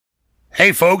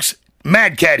Hey folks,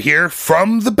 Mad Cat here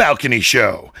from The Balcony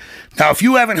Show. Now, if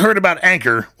you haven't heard about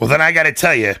Anchor, well then I gotta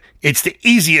tell you, it's the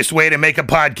easiest way to make a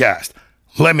podcast.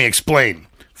 Let me explain.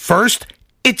 First,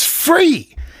 it's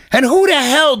free. And who the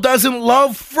hell doesn't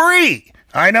love free?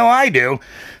 I know I do.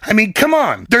 I mean, come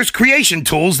on. There's creation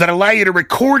tools that allow you to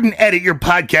record and edit your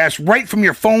podcast right from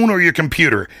your phone or your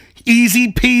computer.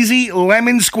 Easy peasy,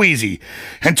 lemon squeezy.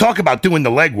 And talk about doing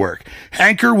the legwork.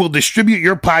 Anchor will distribute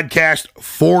your podcast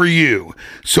for you,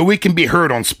 so it can be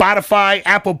heard on Spotify,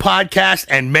 Apple Podcasts,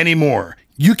 and many more.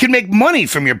 You can make money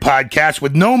from your podcast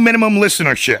with no minimum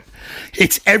listenership.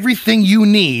 It's everything you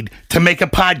need to make a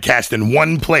podcast in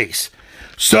one place.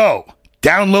 So,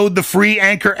 download the free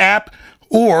Anchor app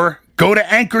or go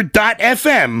to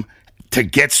anchor.fm to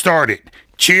get started.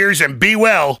 Cheers and be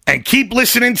well, and keep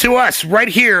listening to us right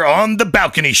here on The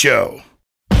Balcony Show.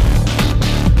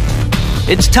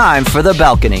 It's time for The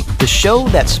Balcony, the show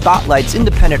that spotlights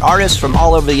independent artists from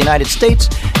all over the United States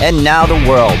and now the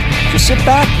world. So sit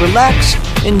back, relax,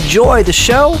 enjoy the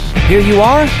show. Here you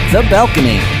are, The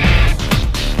Balcony.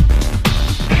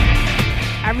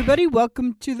 Everybody,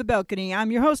 welcome to The Balcony.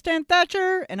 I'm your host, Dan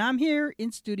Thatcher, and I'm here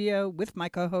in studio with my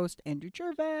co-host, Andrew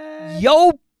Chervez.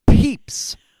 Yo,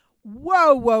 peeps.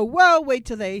 Whoa, whoa, whoa. Wait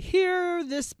till they hear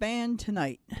this band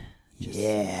tonight.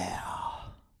 Yeah.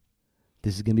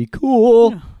 This is going to be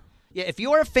cool. Yeah, if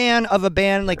you're a fan of a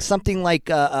band like something like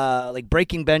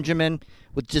Breaking Benjamin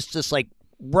with just like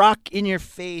rock in your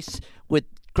face with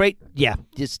great,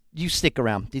 just you stick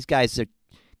around. These guys are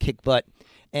kick butt.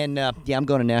 And I'm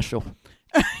going to Nashville.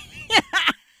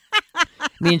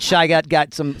 Me and Shy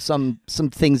got some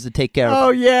things to take care of. Oh,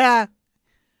 yeah.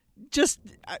 Just...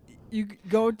 you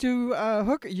go to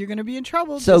Hooker, you're going to be in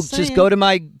trouble. So just go to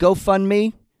my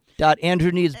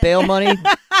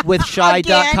GoFundMe.AndrewNeedsBailMoney with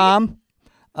Shy.com.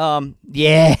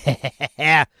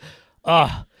 Yeah.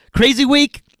 Crazy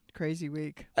week. Crazy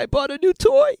week. I bought a new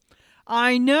toy.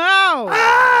 I know.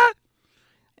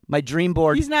 My dream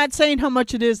board. He's not saying how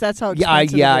much it is. That's how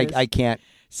expensive it is. I can't.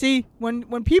 See,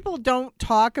 when people don't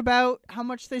talk about how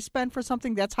much they spend for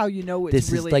something, that's how you know it's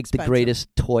this really is like expensive. the greatest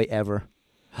toy ever.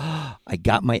 I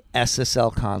got my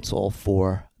SSL console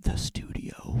for the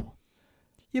studio.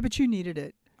 Yeah, but you needed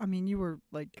it. I mean, you were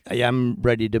like... I am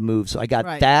ready to move. So I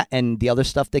got that and the other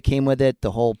stuff that came with it,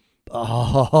 the whole...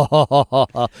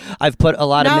 I've put a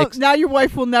lot of mixes... Now your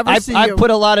wife will never see you. I've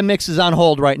put a lot of mixes on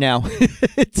hold right now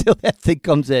until that thing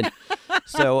comes in.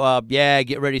 So,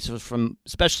 get ready. So from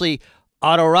especially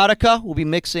Autoerotica will be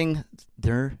mixing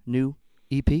their new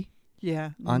EP.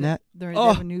 Yeah. On that? They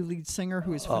have a new lead singer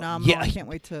who is phenomenal. Yeah, I can't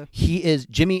wait to...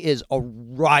 Jimmy is a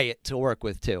riot to work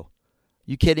with, too.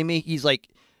 You kidding me? He's like,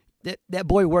 that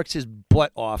boy works his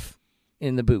butt off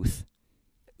in the booth.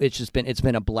 It's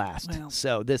been a blast. Wow.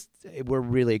 So we're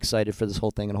really excited for this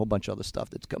whole thing and a whole bunch of other stuff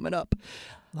that's coming up.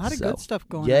 A lot of good stuff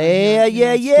going on. Yeah.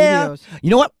 Studios. You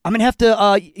know what? I'm going to have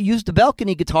to use the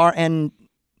balcony guitar and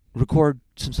record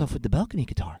some stuff with the balcony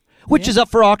guitar, which is up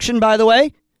for auction, by the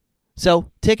way.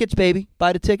 So, tickets, baby.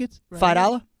 Buy the tickets. Right.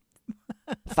 $5.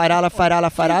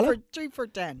 $5. 3 for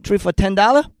 $10. 3 for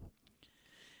 $10.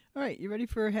 All right, you ready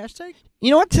for a hashtag?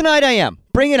 You know what? Tonight I am.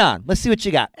 Bring it on. Let's see what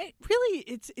you got. Hey, really,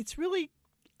 it's really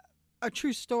a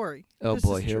true story. Oh, This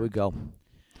boy. is Here true. we go.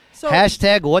 So,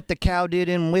 Hashtag what the cow did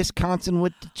in Wisconsin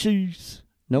with the cheese.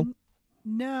 No?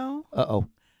 No. Uh-oh.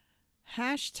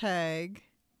 Hashtag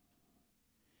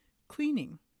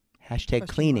cleaning. Hashtag Question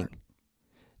cleaning. mark.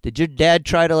 Did your dad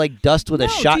try to, dust with a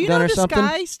shotgun do you know or something?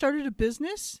 This guy started a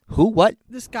business. Who? What?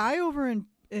 This guy over in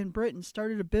Britain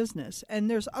started a business, and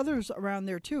there's others around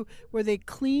there, too, where they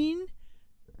clean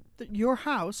your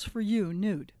house for you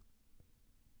nude.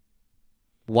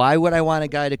 Why would I want a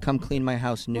guy to come clean my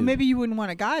house nude? Well, maybe you wouldn't want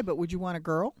a guy, but would you want a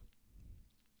girl?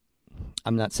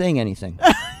 I'm not saying anything.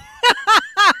 Yeah,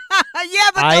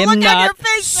 but I the am look on not your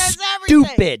face says everything.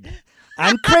 stupid.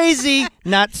 I'm crazy.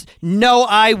 No,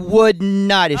 I would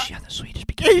not. Is she on the Swedish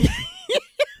bikini?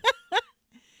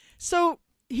 So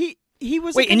he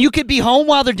was... Wait, and you could be home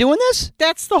while they're doing this?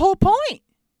 That's the whole point.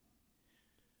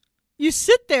 You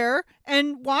sit there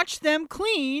and watch them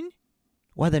clean.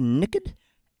 While they're naked?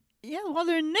 Yeah, while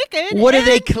they're naked. What are and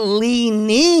they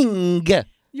cleaning?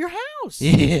 Your house.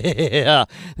 Yeah.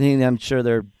 I'm sure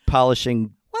they're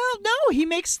polishing. Well, no, he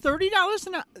makes $30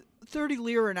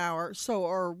 lira an hour, so,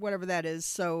 or whatever that is.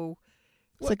 So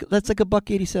That's like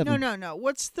 $1.87. No.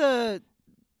 What's the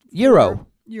Euro?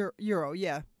 Euro,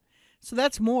 yeah. So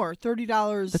that's more,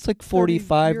 $30. That's like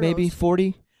 45, 30 maybe euros.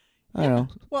 40. I don't know.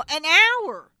 Well, an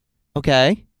hour.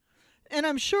 Okay. And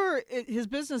I'm sure his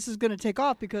business is going to take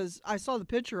off because I saw the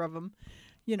picture of him.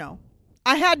 You know,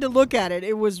 I had to look at it.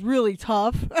 It was really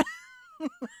tough.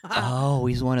 Oh,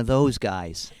 he's one of those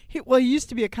guys. He used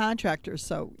to be a contractor,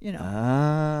 so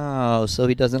Oh, so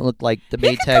he doesn't look like the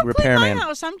He can Maytag come clean repairman. my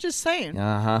house. I'm just saying.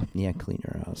 Uh-huh. Yeah, clean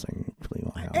your house. I can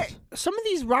clean my house. Some of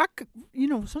these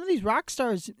rock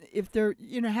stars, if they're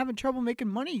having trouble making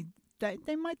money,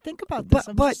 they might think about this.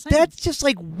 I'm But just saying. that's just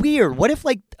like weird. What if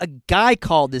like a guy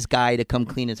called this guy to come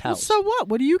clean his Well, house? so what?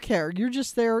 What do you care? You're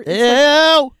just there. It's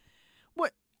like- Ew!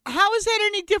 what? How is that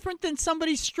any different than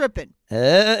somebody stripping?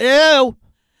 Ew!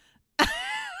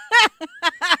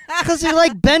 Because they're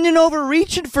like bending over,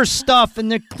 reaching for stuff,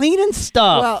 and they're cleaning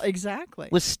stuff Well, exactly.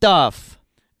 with stuff.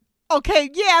 Okay,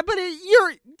 yeah, but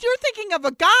you're thinking of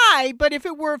a guy. But if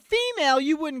it were a female,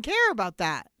 you wouldn't care about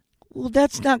that. Well,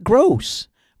 that's not gross.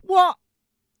 Well,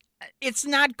 it's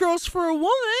not gross for a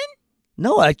woman.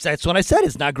 No, that's what I said.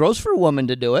 It's not gross for a woman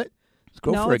to do it. It's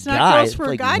gross No, for it's a not guy. gross It's for a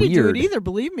like guy to do weird. it either.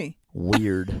 Believe me.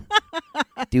 Weird.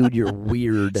 Dude, you're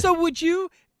weird. So would you?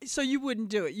 So you wouldn't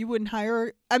do it? You wouldn't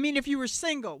hire? I mean, if you were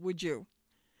single, would you?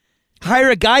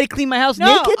 Hire a guy to clean my house No,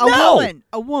 naked? a No. woman.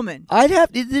 A woman.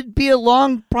 It'd be a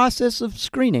long process of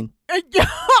screening.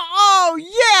 Oh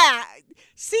yeah.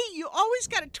 See, you always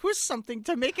got to twist something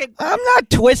to make it. I'm not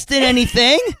twisting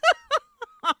anything.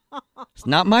 It's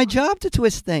not my job to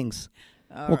twist things.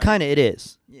 Well, kind of it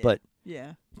is. Yeah. But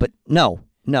Yeah. no.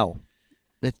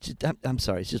 It's just, I'm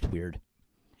sorry. It's just weird.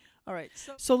 All right.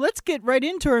 So let's get right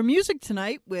into our music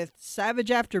tonight with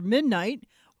Savage After Midnight.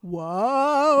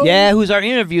 Whoa. Yeah, who's our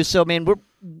interview? So, man, Woo.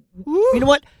 you know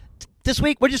what? This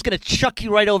week, we're just going to chuck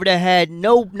you right over the head.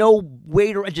 No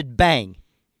way to just bang.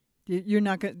 You're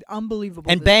not going to.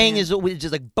 Unbelievable. And this bang band. is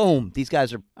just like, boom. These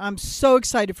guys are. I'm so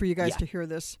excited for you guys Yeah. to hear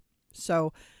this.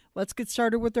 So let's get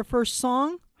started with their first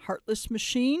song, Heartless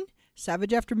Machine,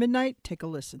 Savage After Midnight. Take a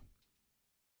listen.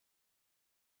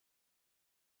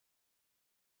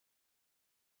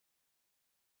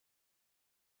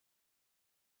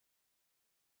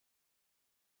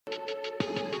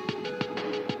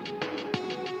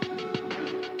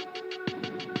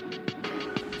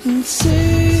 And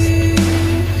save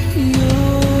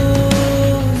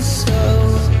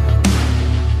yourself.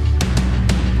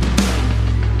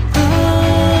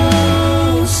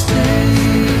 I'll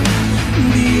stay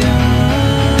behind.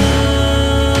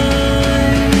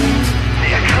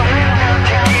 They're coming out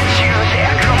to get you.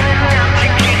 They're coming out to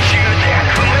get you. They're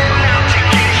coming out to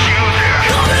get you. They're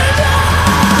coming out.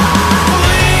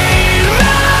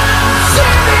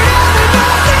 Saving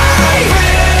everybody.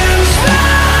 Friends,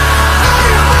 I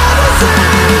am all the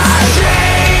same.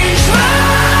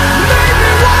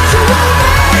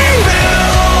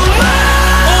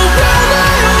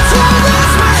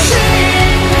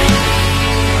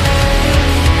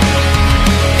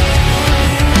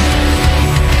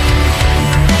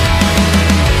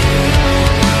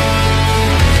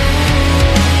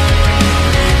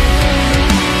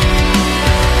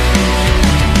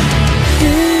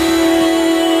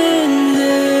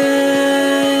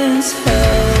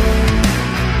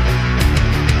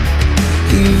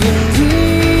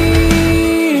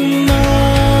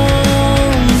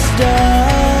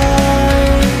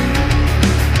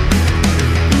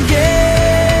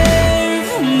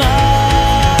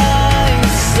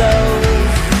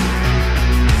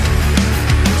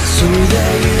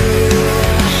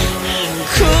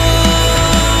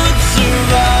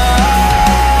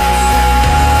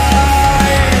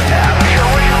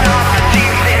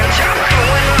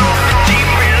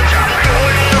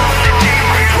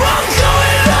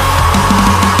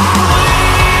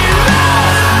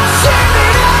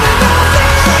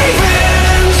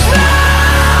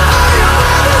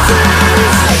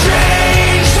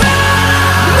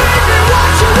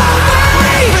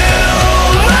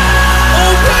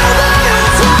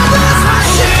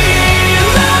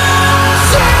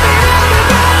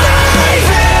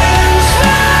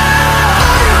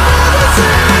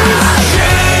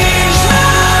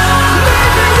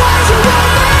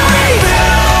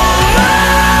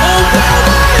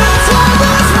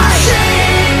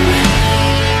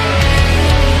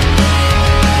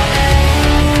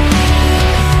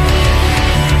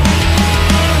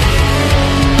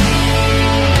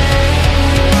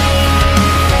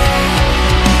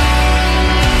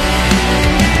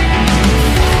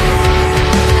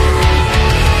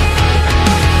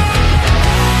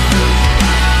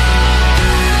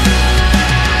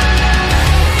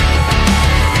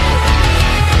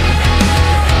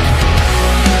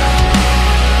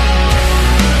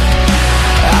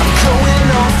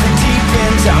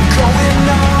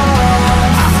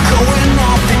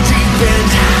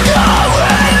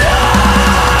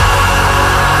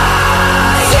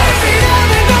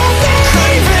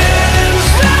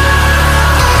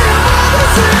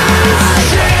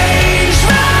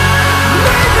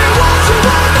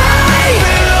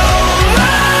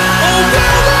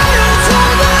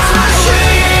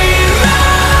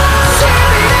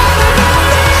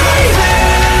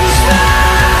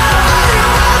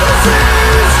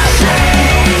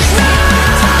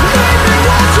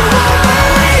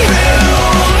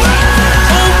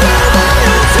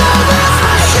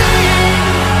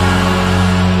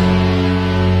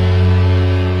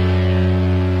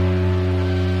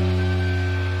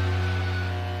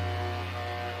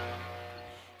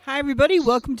 everybody.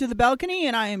 Welcome to the balcony,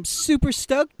 and I am super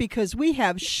stoked because we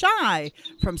have Shy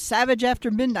from Savage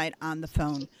After Midnight on the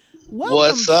phone. Welcome,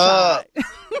 What's up? Shy.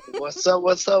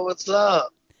 What's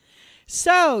up?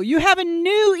 So, you have a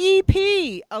new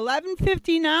EP,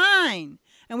 1159,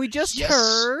 and we just Yes.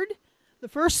 heard the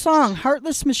first song,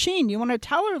 Heartless Machine. You want to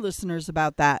tell our listeners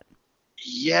about that?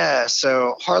 Yeah,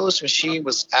 so Heartless Machine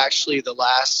was actually the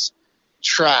last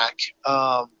track.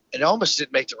 It almost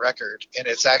didn't make the record, and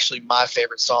it's actually my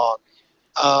favorite song.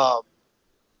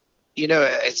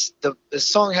 It's the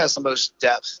song has the most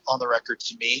depth on the record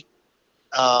to me.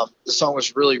 The song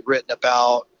was really written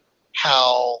about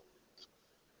how,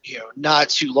 not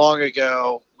too long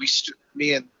ago,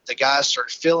 me and the guys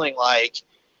started feeling like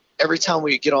every time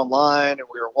we would get online and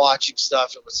we were watching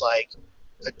stuff, it was like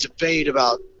a debate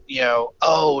about,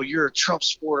 oh, you're a Trump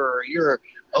supporter, or you're an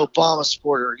Obama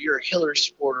supporter, or you're a Hillary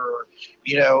supporter, or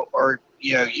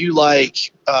you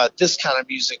like this kind of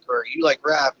music, or you like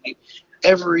rap.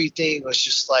 Everything was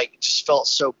just felt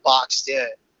so boxed in.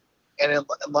 And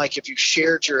like, if you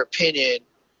shared your opinion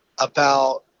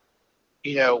about,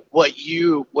 what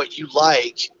you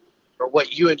like, or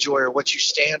what you enjoy, or what you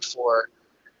stand for,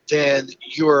 then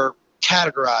you're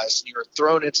categorized and you're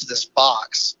thrown into this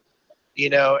box,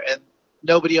 and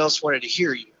nobody else wanted to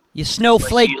hear you. You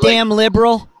snowflake damn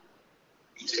liberal.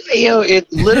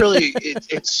 It literally,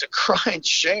 it's a crying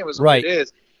shame is what Right. it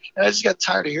is. And I just got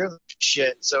tired of hearing that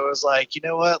shit. So it was like, you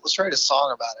know what? Let's write a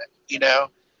song about it,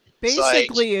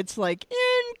 Basically, it's like,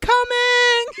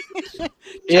 incoming!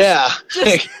 Yeah.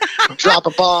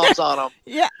 Dropping bombs on them.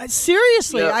 Yeah,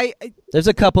 seriously. Yeah. There's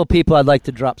a couple people I'd like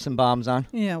to drop some bombs on.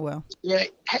 Yeah, well. Yeah.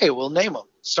 Hey, we'll name them.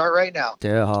 Start right now.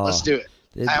 Let's do it.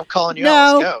 I'm calling you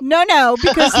out. Let's go. No,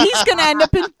 because he's going to end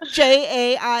up in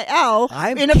jail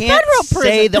I in a can't federal prison.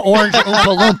 say the orange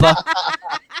Oompa Loompa.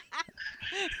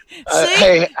 See?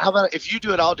 Hey, how about if you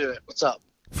do it, I'll do it. What's up?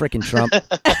 Frickin' Trump.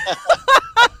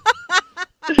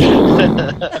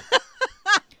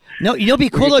 No, it'd be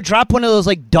cool to drop one of those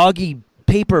like doggy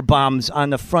paper bombs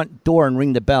on the front door and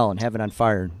ring the bell and have it on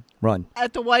fire and run.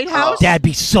 At the White House? That'd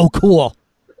be so cool.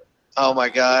 Oh my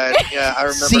God. Yeah, I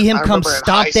remember. See him I come remember in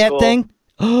stop high that school- thing.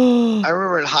 I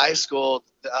remember in high school,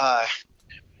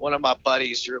 one of my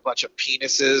buddies drew a bunch of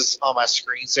penises on my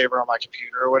screensaver on my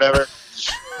computer or whatever.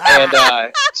 And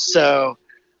so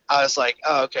I was like,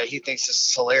 oh, okay, he thinks this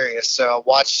is hilarious. So I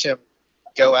watched him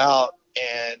go out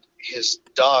and his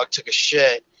dog took a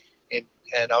shit.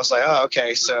 And I was like, oh,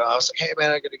 okay. So I was like, hey,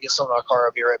 man, I'm going to get some in my car.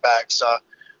 I'll be right back. So I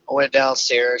went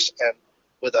downstairs and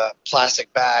with a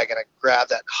plastic bag, and I grabbed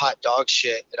that hot dog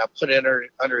shit and I put it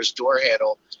under his door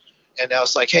handle. And I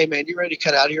was like, hey, man, you ready to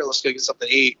cut out of here? Let's go get something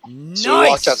to eat. Nice. So we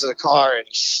walked out to the car, and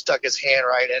he stuck his hand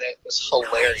right in it. It was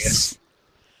hilarious.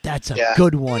 That's a Yeah.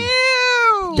 good one.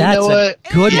 Ew. That's know a what?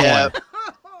 good Yeah. one.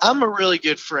 I'm a really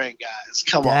good friend, guys.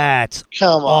 Come on. That's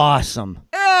Come on. awesome.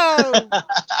 Ew.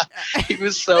 He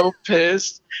was so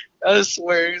pissed. I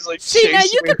swear, he was like, See, now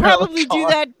chasing you me could around the probably do car.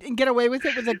 that and get away with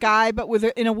it with a guy, but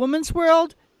in a woman's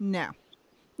world, no.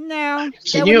 Can Yeah,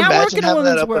 you we're not imagine working in a having that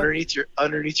woman's up world. underneath your Oh,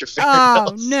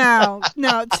 fingernails?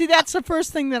 no. See, that's the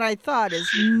first thing that I thought is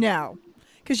no.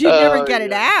 Because you'd never Oh, get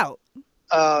it yeah. out.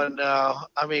 Oh no!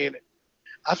 I mean,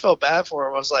 I felt bad for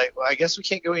him. I was like, well, I guess we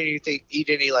can't go eat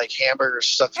any like hamburger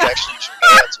stuff you actually use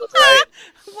your hands with, right?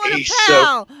 What a He's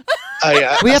so- pal. We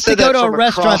I have to said go that to a from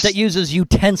restaurant across- that uses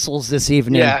utensils this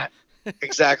evening. Yeah,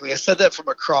 exactly. I said that from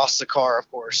across the car, of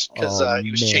course, because Oh, he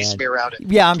was man. chasing me around it.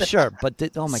 Yeah, I'm sure. But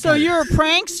oh my So god. you're a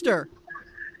prankster.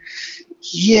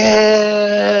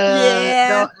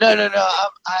 Yeah. No.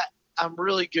 I'm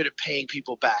really good at paying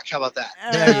people back. How about that?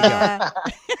 There you go.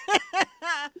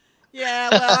 Yeah,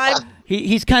 well,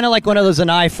 He's kind of like one of those an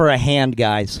eye for a hand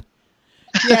guys.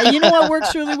 you know what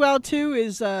works really well too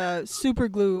is super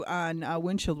glue on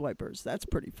windshield wipers. That's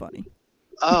pretty funny.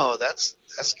 Oh, that's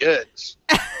good.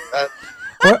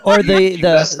 Or the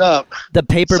Messed up. the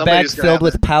paper bag Somebody's gonna filled have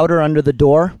with powder under the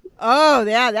door. Oh,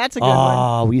 yeah, that's a good one.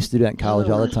 Oh, we used to do that in college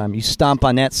all the time. You stomp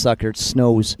on that sucker, it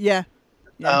snows. Yeah.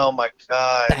 Yeah. Oh my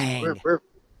God. Bang. We're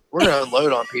gonna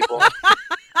unload on people.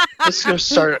 This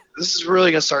is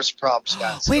really gonna start some problems,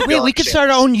 guys. Wait, Be we on could shit. start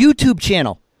our own YouTube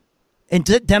channel and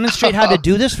demonstrate how to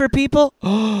do this for people.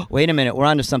 Wait a minute, we're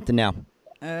onto something now.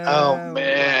 Oh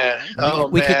man. Oh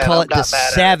we could man, call I'm it the not mad at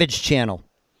it. Savage Channel.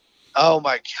 Oh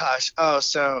my gosh. Oh,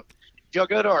 so if y'all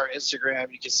go to our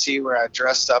Instagram, you can see where I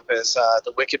dressed up as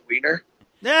the Wicked Wiener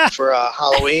for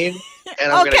Halloween,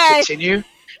 and I'm Okay. gonna continue.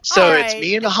 So All it's right.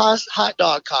 me in a hot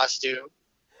dog costume,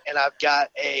 and I've got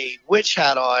a witch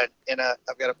hat on, and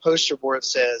I've got a poster board that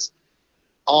says,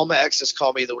 "All my exes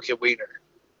call me the Wicked Wiener."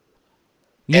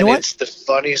 You and know what? it's the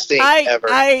funniest thing I, ever.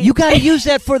 I, You got to use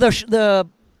that for the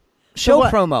show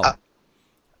what? promo.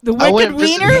 the I went Wicked and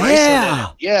visited Wiener. Graceland Yeah. in it.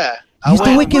 Yeah. Use the went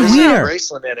and Wicked visited Wiener.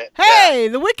 Graceland in it. Hey,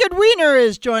 the Wicked Wiener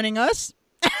is joining us.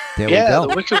 There Yeah, we the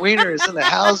go. Wicked Wiener is in the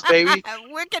house, baby.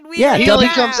 Wicked Wiener. Yeah, He W- only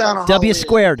comes out on W Halloween.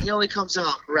 squared. He only comes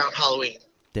out around Halloween.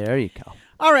 There you go.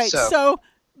 All right, So- so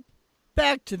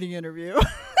back to the interview.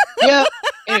 Yeah.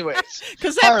 Anyways,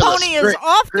 Because that Heartless, pony is great-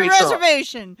 off the great song.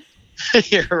 reservation.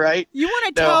 you're right. You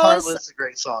want to No, tell us? Heartless is a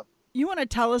great song. You want to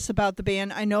tell us about the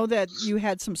band? I know that you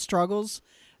had some struggles,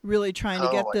 really trying to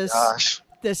Oh get my this gosh.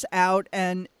 this out.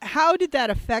 And how did that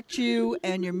affect you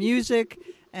and your music?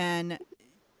 And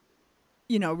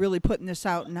really putting this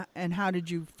out. And how did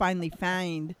you finally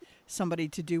find somebody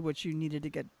to do what you needed to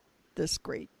get this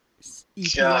great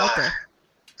EP out there?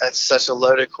 That's such a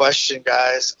loaded question,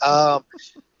 guys.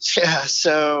 Yeah,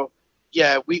 so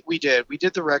we did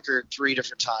the record 3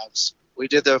 different times. We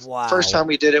did the Wow. first time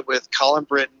we did it with Colin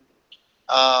Britton.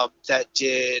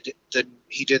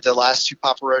 He did the last 2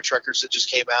 Papa Roach records that just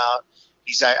came out.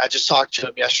 I just talked to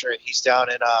him yesterday. He's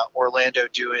down in Orlando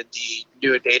doing the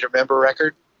New A Day to Remember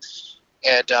record,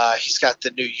 and he's got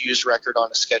the new Used record on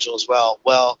his schedule as well.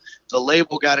 Well, the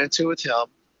label got into it with him,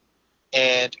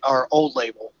 and our old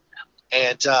label.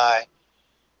 And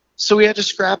so we had to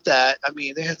scrap that. I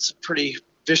mean, they had some pretty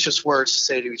vicious words to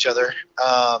say to each other.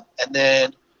 And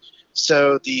then,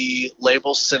 so the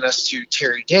label sent us to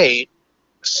Terry Date.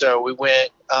 So we went,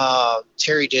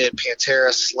 Terry did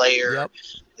Pantera, Slayer, Yep.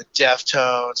 the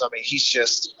Deftones. I mean, he's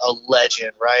just a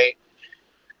legend, right?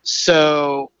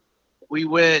 So we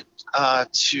went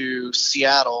to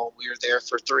Seattle. We were there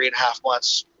for 3.5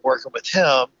 months working with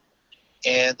him.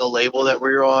 And the label that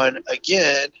we were on,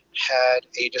 again, had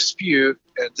a dispute.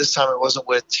 And this time it wasn't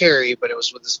with Terry, but it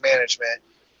was with his management.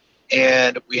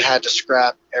 And we had to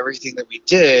scrap everything that we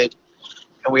did,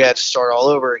 and we had to start all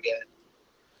over again.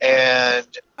 And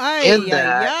in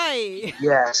that,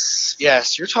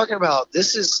 yes, you're talking about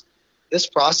this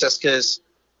process because,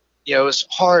 it was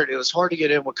hard. It was hard to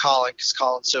get in with Colin because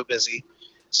Colin's so busy.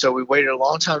 So we waited a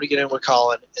long time to get in with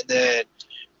Colin. And then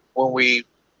when we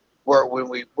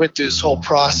went through this whole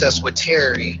process with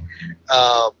Terry,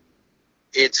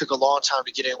 it took a long time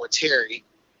to get in with Terry.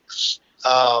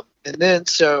 And then,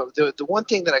 so the one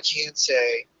thing that I can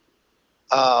say,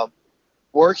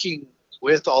 working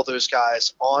with all those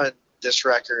guys on this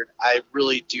record, I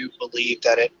really do believe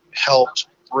that it helped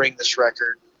bring this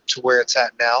record to where it's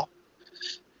at now.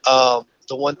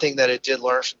 The one thing that it did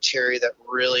learn from Terry that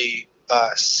really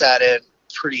sat in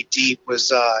pretty deep was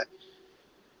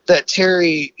that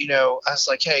Terry, I was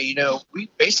like, hey, we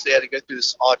basically had to go through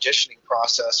this auditioning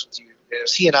process with you. It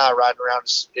was he and I riding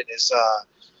around in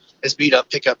his beat up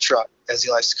pickup truck, as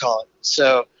he likes to call it.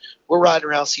 So we're riding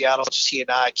around Seattle, just he and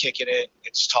I kicking it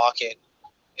and just talking.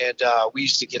 And we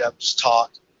used to get up and just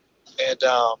talk. And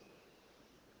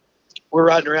we're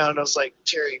riding around, and I was like,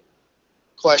 Terry,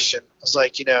 question. I was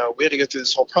like, we had to go through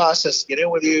this whole process to get in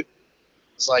with you.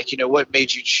 It's like, what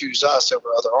made you choose us over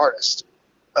other artists?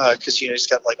 Because, he's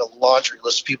got like a laundry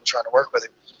list of people trying to work with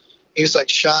him. He was like,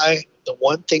 Shy, the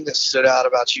one thing that stood out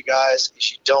about you guys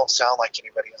is you don't sound like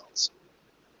anybody else.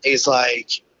 He's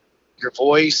like, your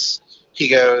voice. He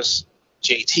goes,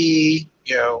 JT,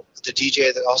 the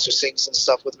DJ that also sings and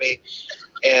stuff with me.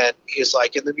 And he's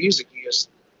like, in the music,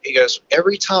 he goes,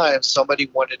 every time somebody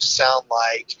wanted to sound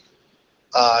like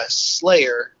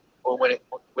Slayer, or when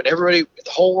everybody,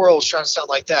 the whole world was trying to sound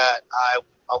like that,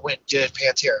 I went and did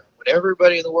Pantera. When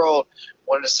everybody in the world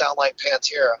wanted to sound like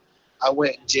Pantera, I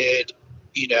went and did,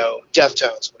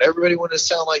 Deftones. When everybody wanted to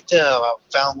sound like them, I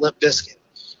found Limp Bizkit.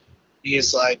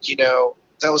 He's like,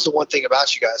 that was the one thing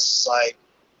about you guys. It's like,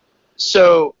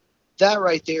 so that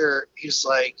right there is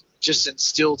like just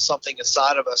instilled something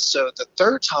inside of us. So the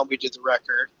third time we did the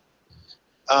record,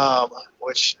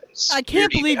 which is I can't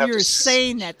weird to even believe have you're to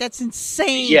saying that. That's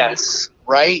insane. Yes,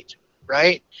 right.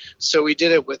 So we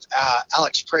did it with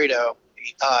Alex Prado.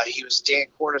 He was Dan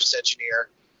Corniff's engineer.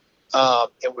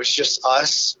 It was just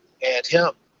us and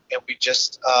him, and we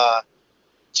just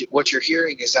what you're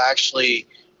hearing is actually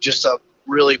just a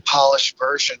really polished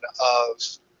version of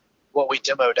what we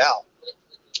demoed out.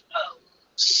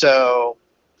 So,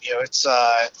 it's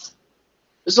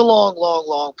a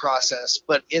long process,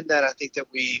 but in that, I think that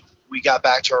we got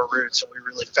back to our roots and we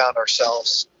really found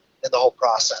ourselves in the whole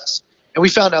process. And we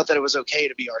found out that it was okay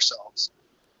to be ourselves.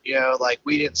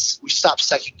 We stopped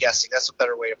second guessing. That's a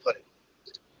better way to put it.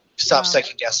 We stopped Wow.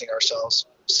 second guessing ourselves.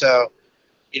 So,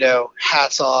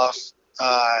 hats off.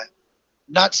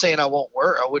 Not saying I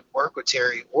wouldn't work with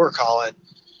Terry or Colin.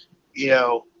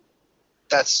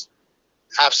 That's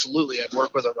absolutely, I'd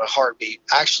work with him in a heartbeat.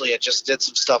 Actually, I just did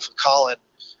some stuff with Colin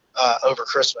over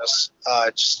Christmas,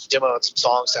 just demoing some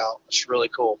songs out, which is really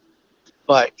cool.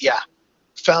 But yeah,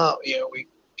 we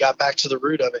got back to the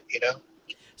root of it,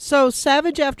 So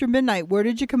Savage After Midnight, where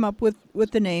did you come up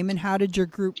with the name, and how did your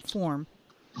group form?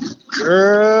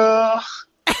 Girl,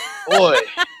 boy,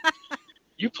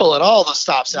 you pulling all the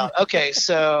stops out. Okay,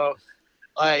 so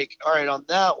all right, on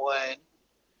that one,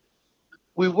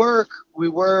 we were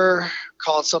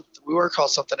called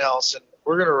something else, and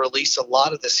we're going to release a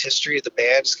lot of this history of the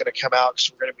band. It's going to come out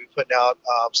because we're going to be putting out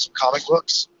some comic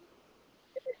books.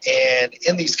 And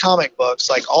in these comic books,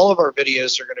 like all of our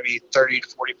videos are going to be 30 to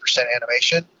 40%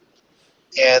 animation,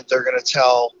 and they're going to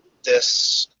tell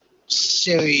this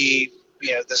semi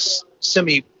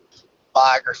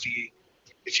biography,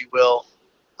 if you will,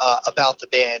 about the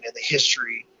band and the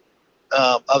history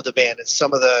of the band, and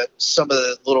some of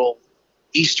the little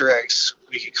Easter eggs,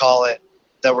 we could call it,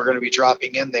 that we're going to be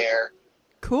dropping in there.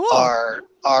 Cool. Are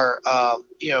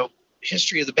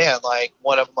history of the band. Like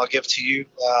one of them I'll give to you.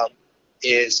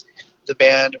 Is the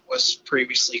band was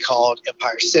previously called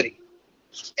Empire City,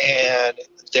 and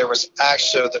there was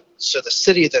actually the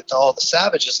city that all the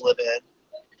Savages live in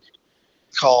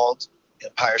called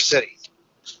Empire City,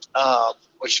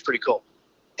 which is pretty cool.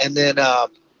 And then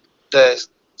the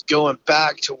going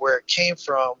back to where it came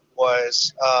from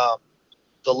was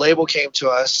the label came to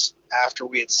us after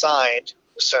we had signed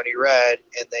with Sony Red,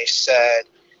 and they said,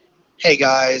 "Hey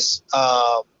guys,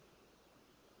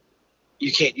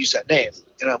 you can't use that name."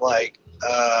 And I'm like,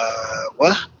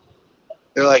 what?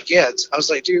 They're like, yeah. I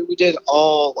was like, dude, we did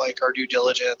all like our due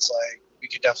diligence. Like, we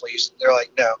could definitely use it. They're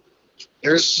like, no.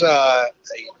 There's an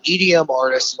EDM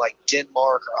artist in like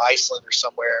Denmark or Iceland or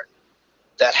somewhere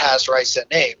that has rights to that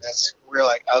name. I was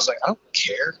like, I don't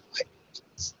care. Like,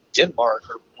 it's Denmark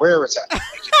or wherever it's at. Like,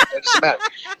 it doesn't matter.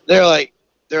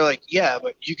 They're like, yeah,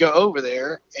 but you go over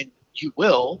there and you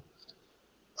will,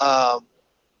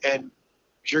 and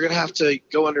you're going to have to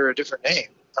go under a different name.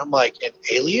 I'm like, an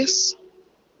alias?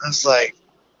 I was like,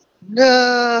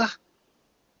 nah,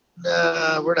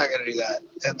 we're not going to do that.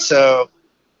 And so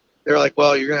they were like,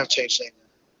 well, you're going to have to change the name.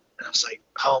 And I was like,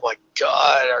 oh my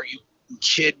God, are you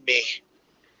kidding me?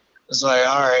 I was like,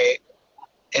 all right.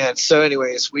 And so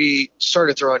anyways, we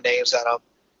started throwing names at them,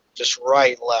 just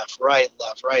right and left,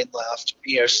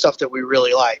 stuff that we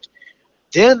really liked.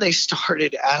 Then they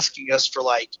started asking us for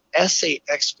like essay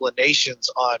explanations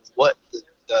on what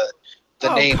the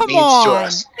name means to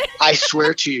us. I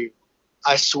swear to you.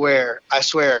 I swear.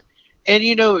 And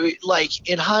like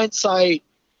in hindsight,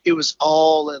 it was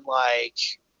all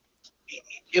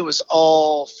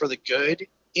for the good,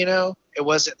 It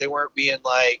wasn't, they weren't being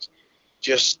like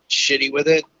just shitty with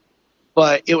it,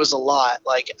 but it was a lot.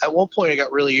 Like at one point I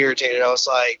got really irritated. I was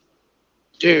like,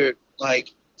 dude,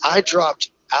 like I dropped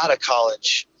out of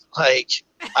college. Like,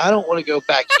 I don't want to go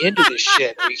back into this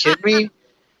shit. Are you kidding me?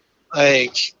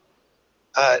 Like,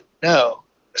 no.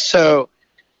 So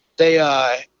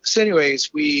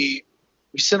anyways, we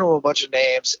sent them a bunch of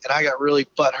names, and I got really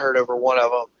butthurt over one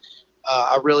of them.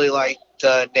 I really liked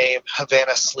the name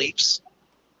Havana Sleeps.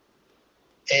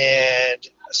 And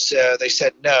so they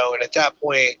said no. And at that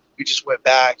point, we just went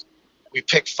back. We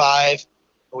picked 5,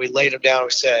 and we laid them down. We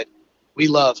said, we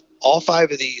love all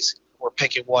 5 of these. We're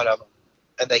picking one of them.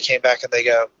 And they came back and they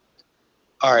go,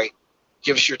 all right,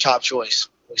 give us your top choice.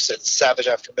 We said Savage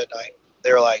After Midnight.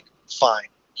 They were like, fine,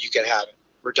 you can have it.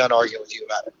 We're done arguing with you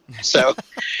about it.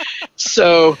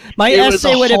 So my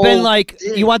essay would have been like,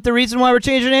 you want the reason why we're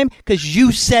changing the name? Because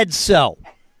you said so.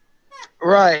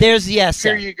 Right. There's the essay.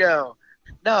 Here you go.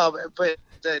 No, but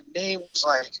the name was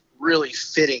like really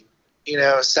fitting,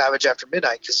 Savage After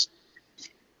Midnight, because,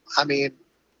 I mean,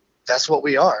 that's what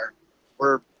we are.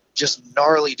 We're just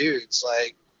gnarly dudes.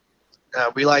 Like,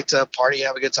 we like to party,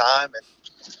 have a good time, and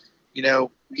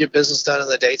we get business done in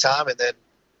the daytime, and then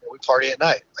we party at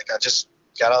night. Like, I just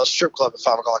got out of the strip club at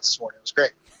 5 o'clock this morning. It was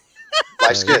great.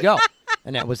 Life's there good. You go.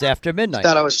 And that was after midnight. I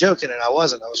thought I was joking, and I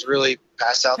wasn't. I was really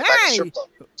passed out in the back of the strip club.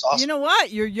 It was awesome. You know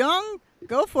what? You're young.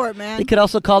 Go for it, man. They could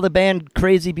also call the band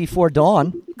Crazy Before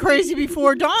Dawn. Crazy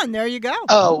Before Dawn. There you go.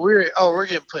 Oh, we're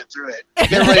getting put through it.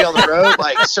 Get ready on the road.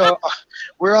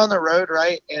 We're on the road,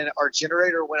 right? And our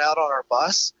generator went out on our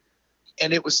bus,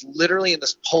 and it was literally in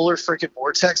this polar freaking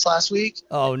vortex last week.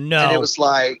 Oh no! And it was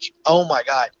like, oh my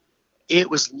God, it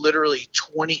was literally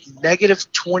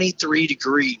negative 23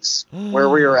 degrees where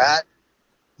we were at.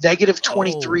 Negative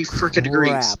 23 freaking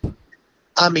degrees.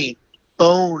 I mean,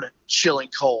 bone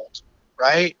chilling cold.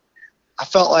 Right? I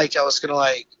felt like I was gonna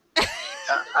I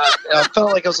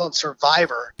felt like I was on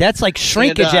Survivor. That's like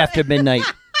shrinkage after midnight.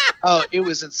 Oh, it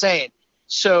was insane.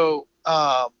 So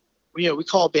we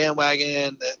called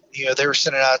Bandwagon that, they were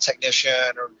sending out a technician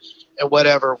and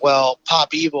whatever. Well,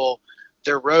 Pop Evil,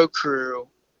 their road crew,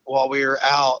 while we were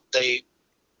out, they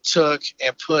took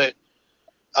and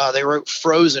they wrote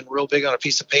Frozen real big on a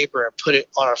piece of paper and put it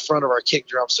on the front of our kick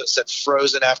drum. So it said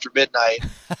Frozen After Midnight.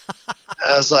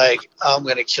 I was like, I'm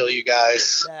going to kill you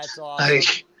guys. That's awesome.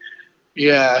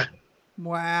 Yeah.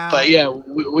 Wow. But yeah,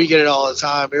 we get it all the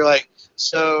time. We're like,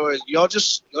 so y'all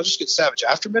just get Savage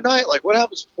After Midnight? Like, what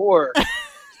happens before?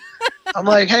 I'm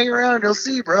like, hang around and you'll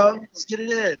see, bro. Let's get it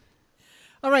in.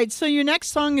 All right, so your next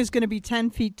song is going to be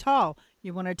 10 Feet Tall.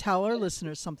 You want to tell our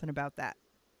listeners something about that?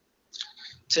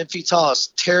 10 Feet Tall is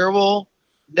terrible.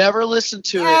 Never listen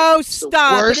to it. Oh, It's the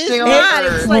stop. worst It is thing I've not.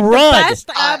 ever It's heard. like the Run. best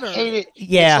I ever. hate it.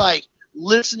 Yeah. It's like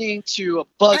listening to a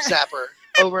bug zapper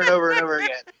over and over and over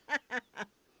again.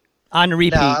 On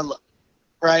repeat. No,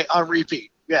 right, on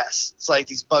repeat. Yes. It's like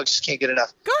these bugs just can't get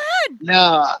enough. Go ahead.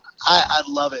 No, I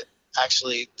love it.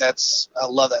 Actually, I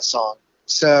love that song.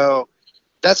 So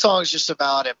that song is just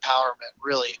about empowerment,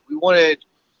 really.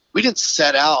 We didn't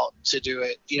set out to do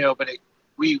it, but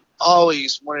we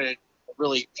always wanted a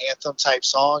really anthem type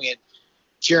song. And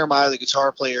Jeremiah, the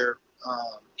guitar player,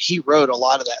 he wrote a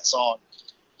lot of that song.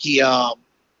 He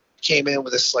came in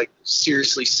with this like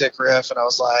seriously sick riff, and I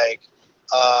was like,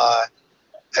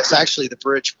 that's actually the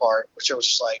bridge part, which I was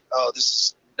just like, oh, this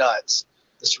is nuts.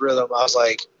 This rhythm, I was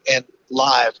like, and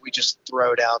live, we just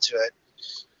throw down to it.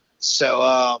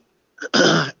 So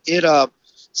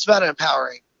it's about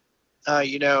empowering.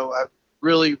 I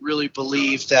really, really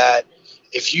believe that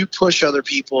if you push other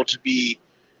people to be,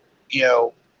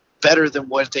 better than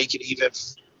what they can even,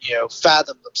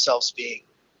 fathom themselves being,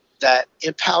 that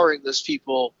empowering those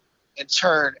people, in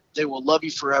turn, they will love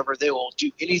you forever. They will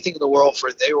do anything in the world for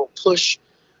you. They will push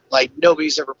like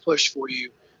nobody's ever pushed for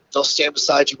you. They'll stand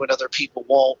beside you when other people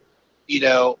won't,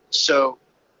 so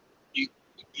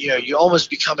you almost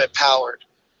become empowered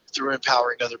through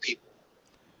empowering other people.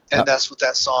 And that's what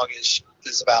that song is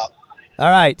about. All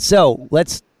right, so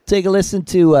let's take a listen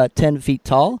to 10 Feet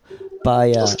Tall by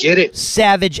Let's get it.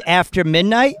 Savage After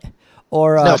Midnight,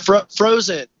 or No,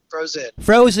 Frozen.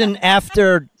 Frozen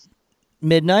After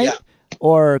Midnight, Yeah.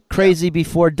 or Crazy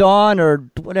Before Dawn, or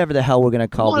whatever the hell we're going to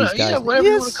call these guys. Yeah, whatever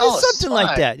you want to call it. Something It's like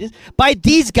fine. that. Just by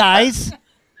these guys,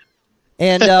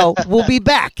 and we'll be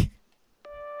back.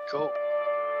 Cool.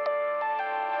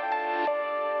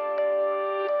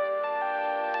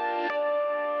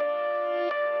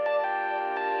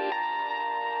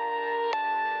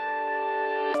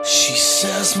 She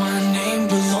says my name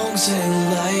belongs in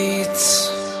lights,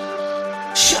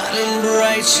 shining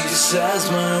bright. She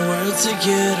says my words to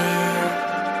get her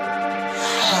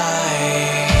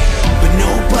high, but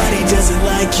nobody does it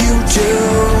like you do.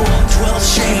 12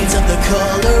 shades of the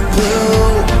color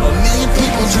blue. A million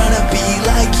people trying to be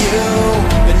like you,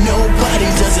 but nobody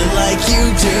does it like you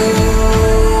do.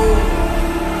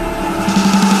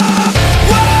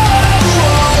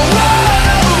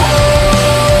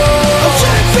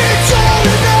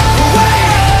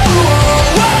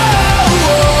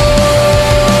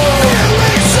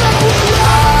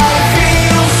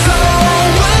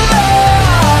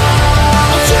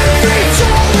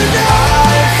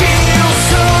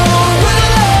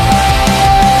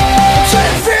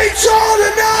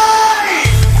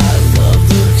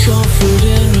 Comfort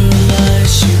in her lies,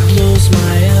 she blows my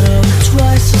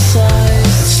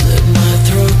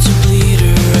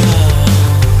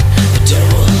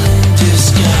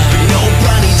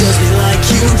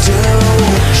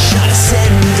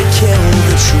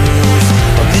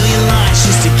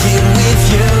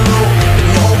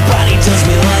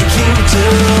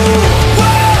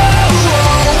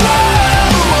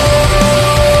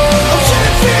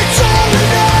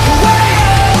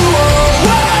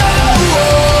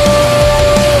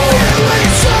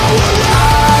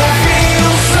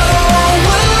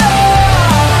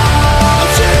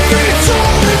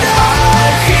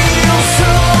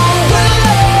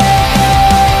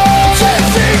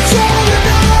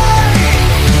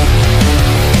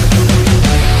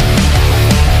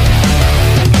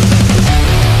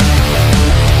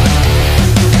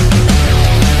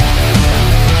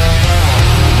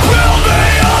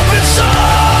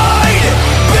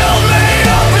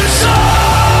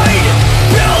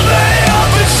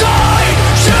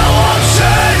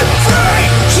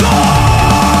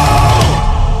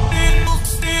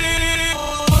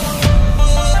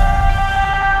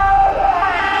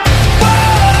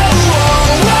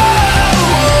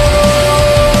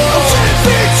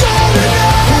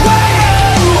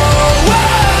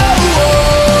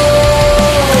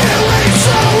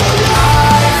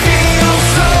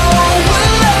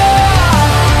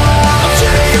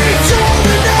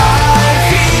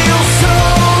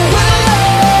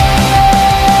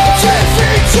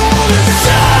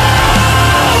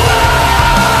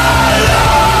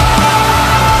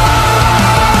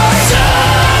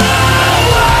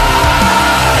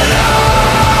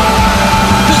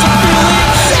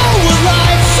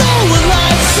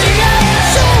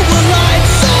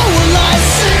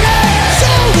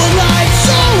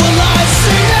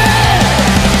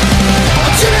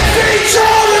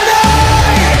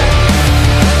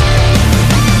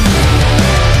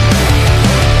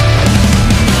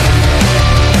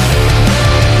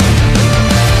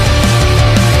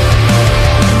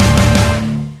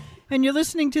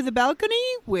listening to The Balcony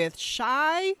with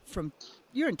Shy from.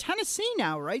 You're in Tennessee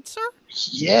now, right, sir?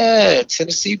 Yeah,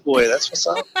 Tennessee boy. That's what's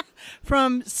up.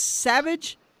 From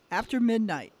Savage After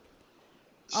Midnight.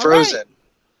 All Frozen right.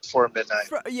 for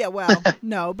midnight. Yeah, well,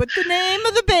 no, but the name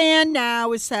of the band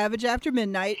now is Savage After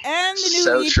Midnight, and the new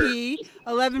So EP, true.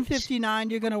 11:59.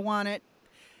 You're gonna want it.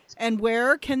 And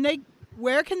where can they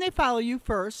follow you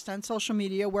first on social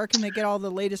media? Where can they get all the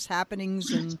latest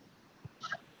happenings? And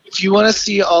If you want to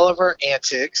see all of our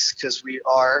antics, because we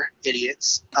are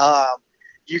idiots,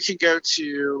 you can go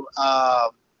to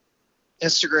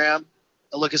Instagram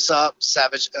and look us up.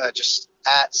 Savage, just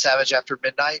at Savage After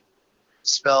Midnight,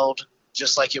 spelled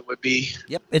just like it would be.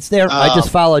 Yep, it's there. I just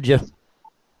followed you.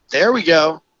 There we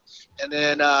go. And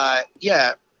then,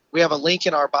 we have a link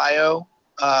in our bio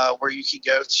where you can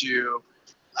go to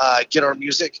get our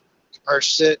music,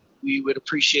 purchase it. We would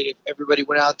appreciate it if everybody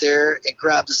went out there and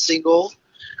grabbed the single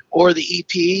or the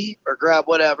EP or grab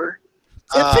whatever.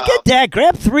 Forget that.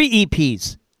 Grab 3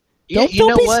 EPs. Yeah, Don't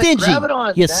know be what? stingy, Grab it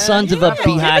on you that. sons of Yeah. a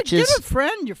biatches. give a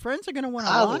friend. Your friends are gonna want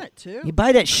to I want will- it too. You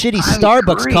buy that shitty I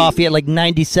Starbucks agree. coffee at like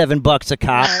 $97 a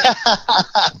cop.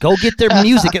 Go get their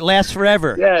music. It lasts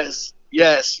forever. Yes.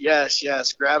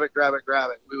 Grab it.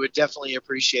 We would definitely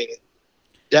appreciate it.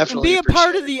 And Definitely be a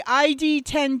part appreciate of the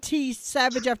ID10T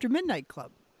Savage After Midnight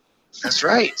Club. That's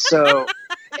right. So,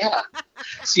 yeah.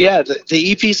 So, yeah,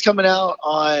 the EP's coming out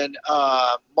on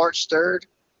March 3rd,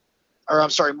 or I'm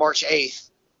sorry, March 8th,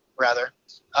 rather.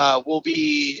 I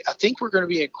think we're going to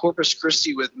be in Corpus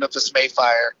Christi with Memphis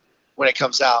Mayfire when it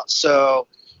comes out. So,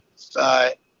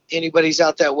 if anybody's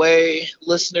out that way,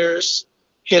 listeners,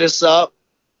 hit us up,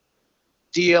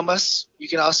 DM us. You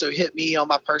can also hit me on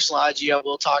my personal IG. I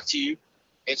will talk to you.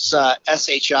 It's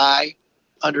SHI_S.A.M.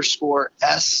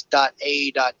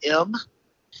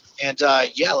 And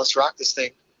let's rock this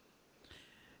thing.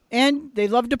 And they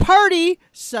love to party,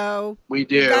 so We you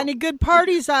do. got any good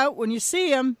parties out when you see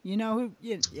them? You know who?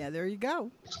 Yeah, there you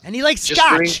go. And he likes Just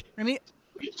scotch. I mean,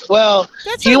 Well,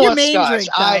 that's he not your wants main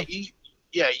scotch. drink,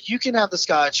 though. You can have the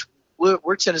scotch.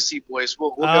 We're Tennessee boys.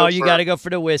 We'll Oh, go you for, got to go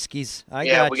for the whiskeys. I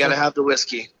got we got to have the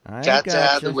whiskey. I Got to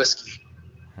have gotcha. the whiskey.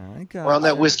 I got We're on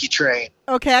that whiskey train.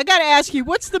 Okay, I got to ask you,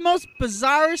 what's the most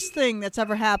bizarrest thing that's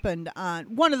ever happened on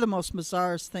one of the most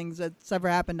bizarrest things that's ever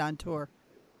happened on tour?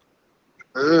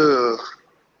 Ooh,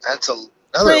 that's another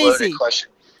Crazy. loaded question.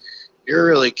 You're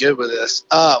really good with this.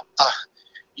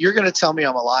 You're gonna tell me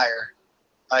I'm a liar,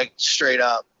 like straight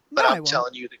up. But No, I I'm won't.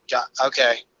 telling you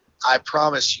okay, I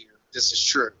promise you this is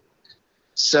true.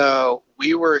 So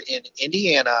we were in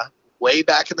Indiana way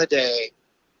back in the day.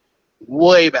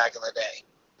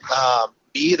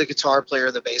 Me, the guitar player,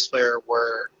 the bass player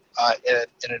were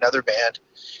in another band,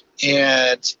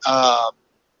 and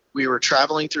we were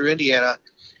traveling through Indiana,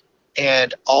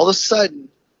 and all of a sudden,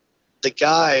 the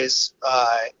guys,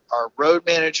 our road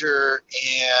manager,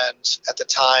 and at the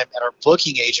time, and our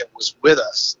booking agent was with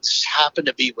us. Just happened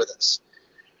to be with us,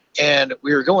 and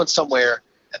we were going somewhere.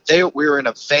 And we were in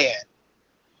a van,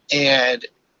 and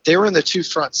they were in the 2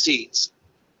 front seats.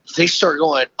 They start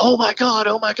going, "Oh my god!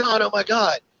 Oh my god! Oh my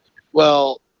god!"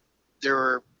 Well, there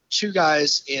were 2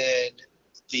 guys in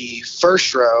the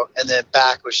first row, and then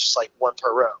back was just like 1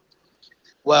 per row.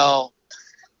 Well,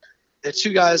 the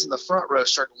 2 guys in the front row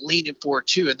start leaning forward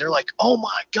too, and they're like, "Oh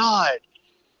my god!"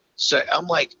 So I'm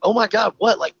like, "Oh my god,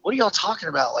 what? Like, what are y'all talking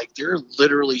about?" Like, they're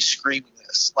literally screaming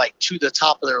this, like to the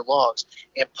top of their lungs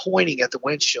and pointing at the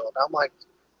windshield. I'm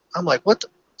like, what's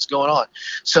going on?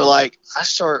 So like,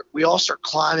 we all start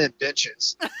climbing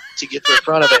benches to get to the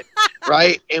front of it,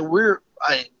 right?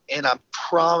 And I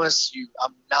promise you,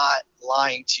 I'm not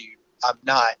lying to you. I'm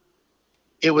not.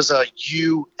 It was a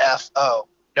UFO,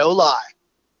 no lie,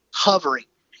 hovering,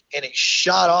 and it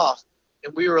shot off.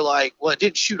 And we were like, well, it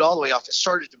didn't shoot all the way off. It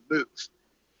started to move.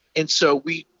 And so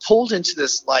we pulled into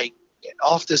this, like,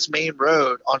 off this main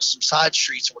road on some side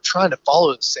streets, and we're trying to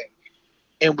follow this thing.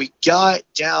 And we got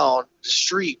down the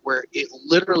street where it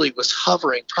literally was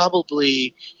hovering,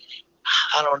 probably,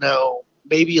 I don't know,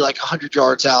 maybe like 100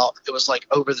 yards out. It was like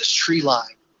over this tree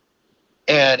line,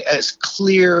 and as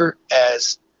clear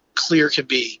can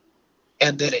be.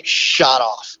 And then it shot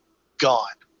off, gone.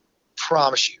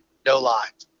 Promise you, no lie.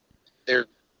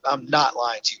 I'm not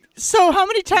lying to you. So how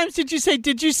many times did you say,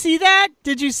 "Did you see that?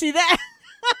 Did you see that?"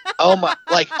 Oh my!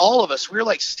 Like all of us, we were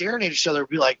like staring at each other.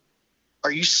 Be like,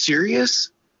 "Are you serious?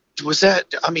 Was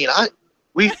that? I mean,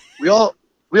 we all,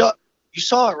 you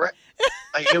saw it, right?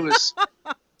 Like, it was.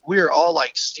 We were all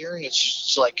like staring at you,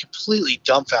 just like completely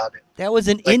dumbfounded. That was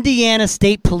an Indiana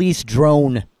State Police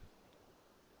drone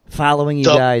following you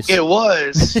guys. It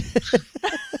was.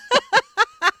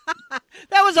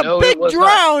 That was a No, it big was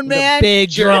drone, The man. big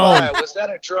drone. Jeremiah, was that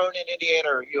a drone in Indiana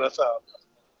or a UFO?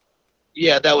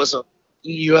 Yeah, that was a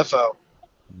UFO.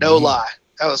 No lie.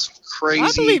 That was crazy.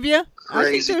 I believe you. I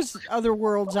think Crazy. there's other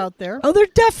worlds out there. Oh, there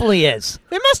definitely is.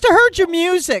 They must have heard your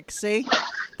music. See,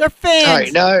 they're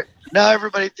fans. All right, now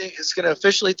everybody is going to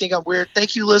officially think I'm weird.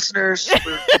 Thank you, listeners,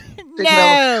 for thinking I'm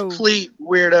a No. complete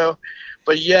weirdo.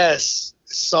 But yes,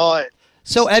 saw it.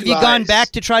 So have you Two gone eyes.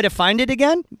 back to try to find it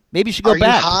again? Maybe you should go Are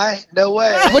back. you high? No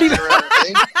way. What do you-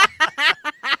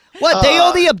 What? They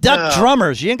only abduct no.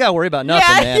 drummers. You ain't got to worry about nothing,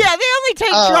 Yeah, man. yeah. They only take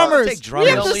drummers. Take drummers.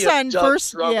 We have to Only send abduct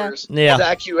first. drummers. Yeah.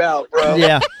 Zach you out, bro.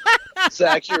 Yeah.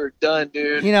 Zach, you're done,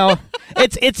 dude. You know,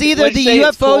 it's either Like, the say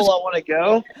it's UFOs. cool, I want to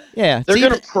go. Yeah. It's They're either,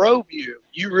 going to probe you.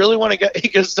 You really want to go? He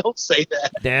goes, don't say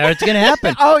that. there, it's going to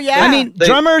happen. Oh yeah. I mean, They-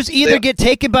 drummers either they- get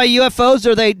taken by UFOs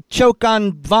or they choke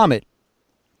on vomit.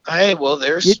 Hey, well,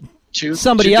 there's You- two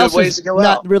Somebody good else ways is to go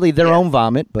not out. really their own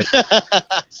vomit, but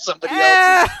Somebody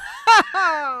else.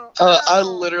 Oh.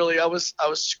 I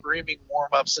was screaming warm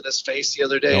ups in his face the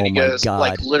other day, and Oh he my goes God.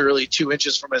 like literally 2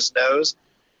 inches from his nose,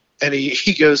 and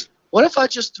he goes, "What if I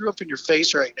just threw up in your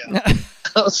face right now?"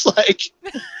 I was like,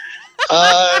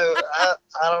 I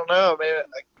don't know, man.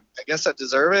 I guess I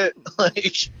deserve it.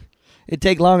 Like, it'd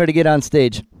take longer to get on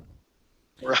stage.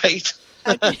 right?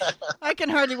 I can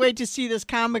hardly wait to see this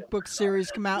comic book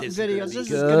series come out in videos. This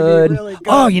is going Good. to be really good.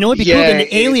 Oh, you know what'd be cool? Yeah, Then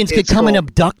the aliens could it's come and cool.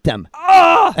 abduct them.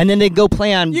 And then they'd go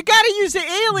play on. You got to use the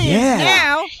aliens Yeah.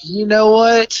 now. You know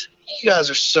what? You guys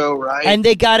are so right. And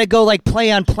they got to go like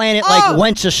play on planet like Oh.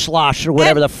 Wenceslas or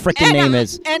whatever the frickin' And- name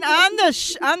is. And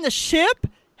on the ship,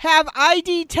 have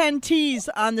ID-10Ts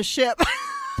on the ship.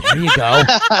 There you go.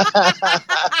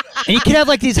 And you can have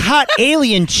like these hot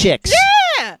alien chicks.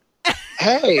 Yeah.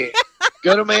 Hey,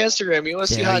 go to my Instagram. You want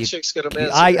to see Yeah, hot you- chicks? Go to my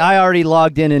Instagram. I already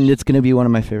logged in and it's going to be one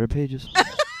of my favorite pages.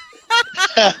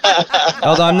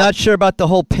 Although I'm not sure about the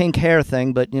whole pink hair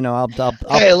thing, but you know, I'll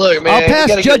Hey, look, man. I'll you pass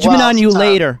gotta get judgment wild on you sometime.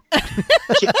 later.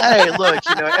 Hey, look,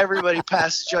 everybody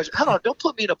passes judgment. Hold on, don't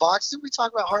put me in a box. Didn't we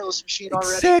talk about Heartless Machine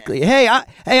already? Exactly. Hey,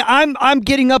 I'm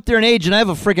getting up there in age and I have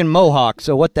a friggin' mohawk,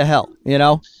 so what the hell, you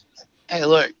know? Hey,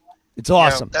 look, It's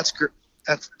awesome. that's great.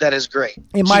 That is great.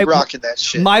 Hey, Keep rocking that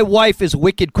shit. My wife is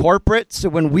wicked corporate, so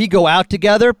when we go out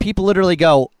together, people literally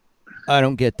go, I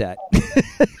don't get that.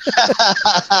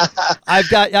 I've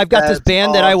got this That's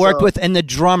band that I worked awesome. with, and the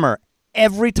drummer,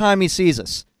 every time he sees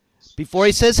us, before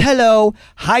he says hello,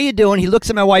 how you doing, he looks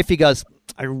at my wife, he goes,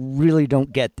 I really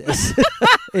don't get this.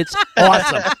 It's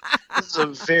awesome. This is a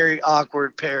very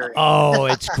awkward pairing. Oh,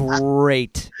 it's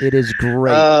great. It is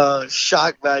great.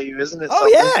 Shock value, isn't it? Oh,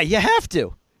 something? yeah, you have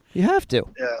to. You have to.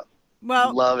 Yeah.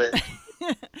 Well, Love it.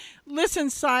 listen,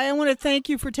 Cy, I want to thank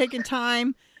you for taking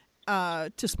time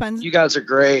to spend You guys are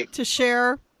great. to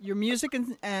share your music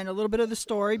and a little bit of the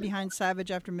story behind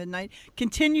Savage After Midnight.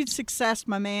 Continued success,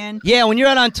 my man. Yeah, when you're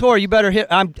out on tour, you better hit.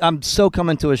 I'm so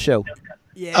coming to a show.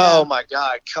 Yeah. Oh my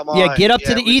God! Come on. Yeah, get up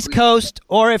to the we- East we- Coast,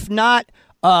 or if not,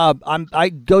 I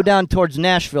go down towards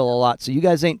Nashville a lot. So you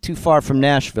guys ain't too far from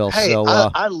Nashville. Hey, so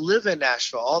I live in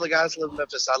Nashville. All the guys live in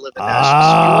Memphis. I live in Nashville.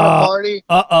 So you want to party?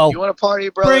 uh You want to party,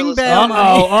 brother? Bring Let's bail go.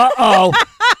 oh.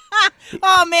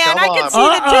 Oh man, Come I can on. see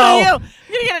the two of you.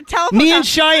 You're gonna get a telephone. Me call. and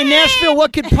Shy in Nashville.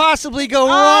 What could possibly go Oh,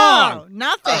 wrong?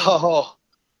 nothing.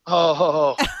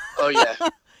 Oh yeah.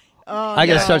 Oh, I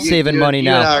gotta no. start saving money you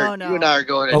now. And I are, Oh, no. You and I are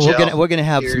going to Oh, jail. we're gonna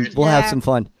have some. Period. We'll have Yeah. some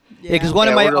fun. Yeah, because Yeah. one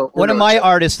of Yeah, my we're one of going my to-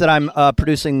 artists that I'm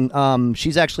producing,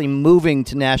 she's actually moving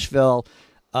to Nashville.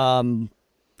 Oh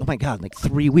my God, like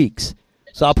 3 weeks.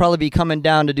 So I'll probably be coming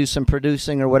down to do some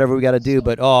producing or whatever we got to do.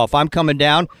 But if I'm coming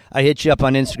down, I hit you up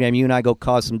on Instagram. You and I go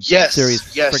cause some Yes.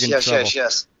 serious Yes. friggin' Yes. trouble.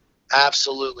 Yes.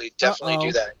 Absolutely. Definitely Uh-oh.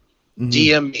 do that. Mhm.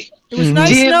 DM me. It was nice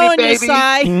DM me, knowing you, baby.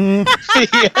 Cy. Mhm.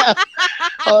 Yeah.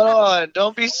 Hold on.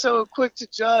 Don't be so quick to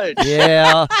judge.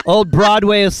 Yeah, old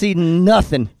Broadway will see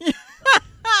nothing.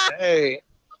 Hey,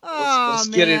 Oh, let's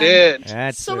get it man. in.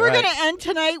 That's So all we're right. gonna end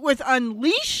tonight with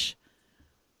Unleash.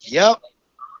 Yep.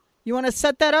 You want to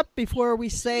set that up before we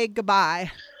say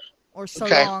goodbye, or so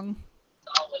Okay. long?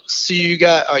 So you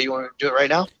got. Oh, you want to do it right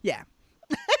now? Yeah.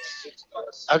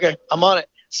 Okay, I'm on it.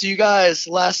 So you guys,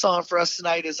 last song for us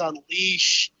tonight is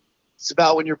Unleash. It's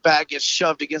about when your back gets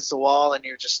shoved against the wall and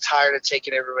you're just tired of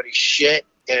taking everybody's shit,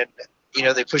 and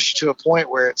they push you to a point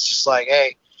where it's just like,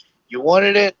 hey, you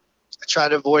wanted it, I tried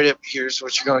to avoid it, but here's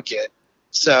what you're gonna get.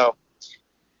 So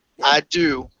I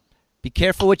do. Be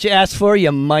careful what you ask for.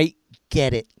 You might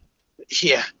get it.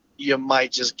 Yeah, you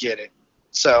might just get it.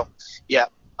 So yeah,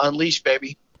 Unleash,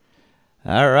 baby.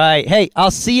 All right. Hey,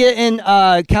 I'll see you in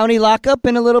county lockup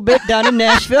in a little bit down in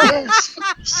Nashville.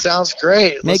 Sounds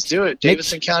great. Let's do it.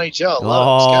 Davison County Jail. Love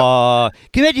it. Let's go.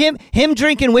 Can you imagine him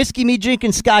drinking whiskey, me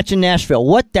drinking scotch in Nashville?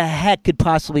 What the heck could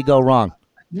possibly go wrong?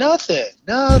 Nothing.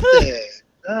 We'll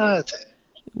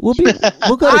go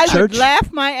to I church. would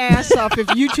laugh my ass off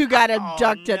if you two got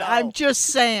abducted. no. I'm just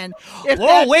saying. If Whoa,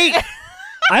 that- wait.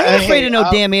 I'm not afraid of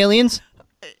no damn aliens.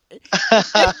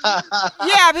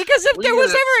 Yeah, because if there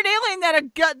was gotta- ever an alien that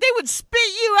they would spit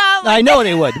you out. I know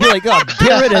they would. Be like, oh,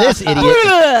 get rid of this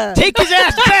idiot. Take his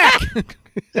ass back.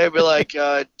 They'd be like,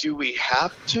 do we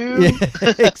have to? Yeah,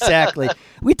 exactly.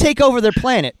 We take over their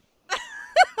planet.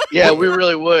 Yeah, we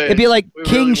really would. It'd be like We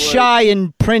King really would. Shy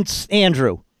and Prince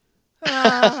Andrew.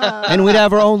 And we'd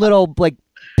have our own little, like,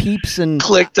 peeps and...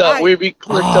 Clicked up. We'd be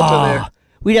clicked up in there.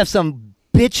 We'd have some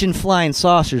bitchin' flying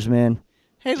saucers, man.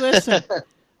 Hey, listen.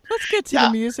 Let's get to the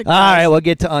music. All guys. right, we'll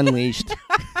get to Unleashed.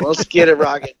 Let's get it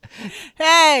rocking.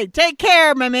 Hey, take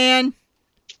care, my man.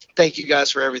 Thank you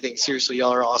guys for everything. Seriously,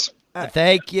 y'all are awesome.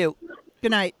 Thank you.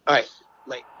 Good night. All right.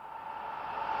 Late.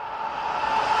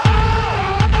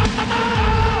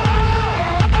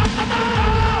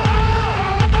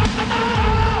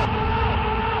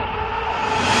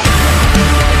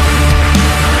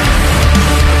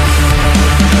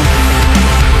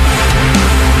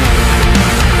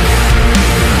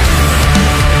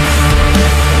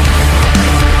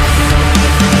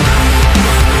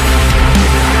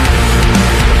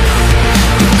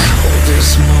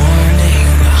 This morning,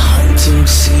 hunting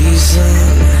season.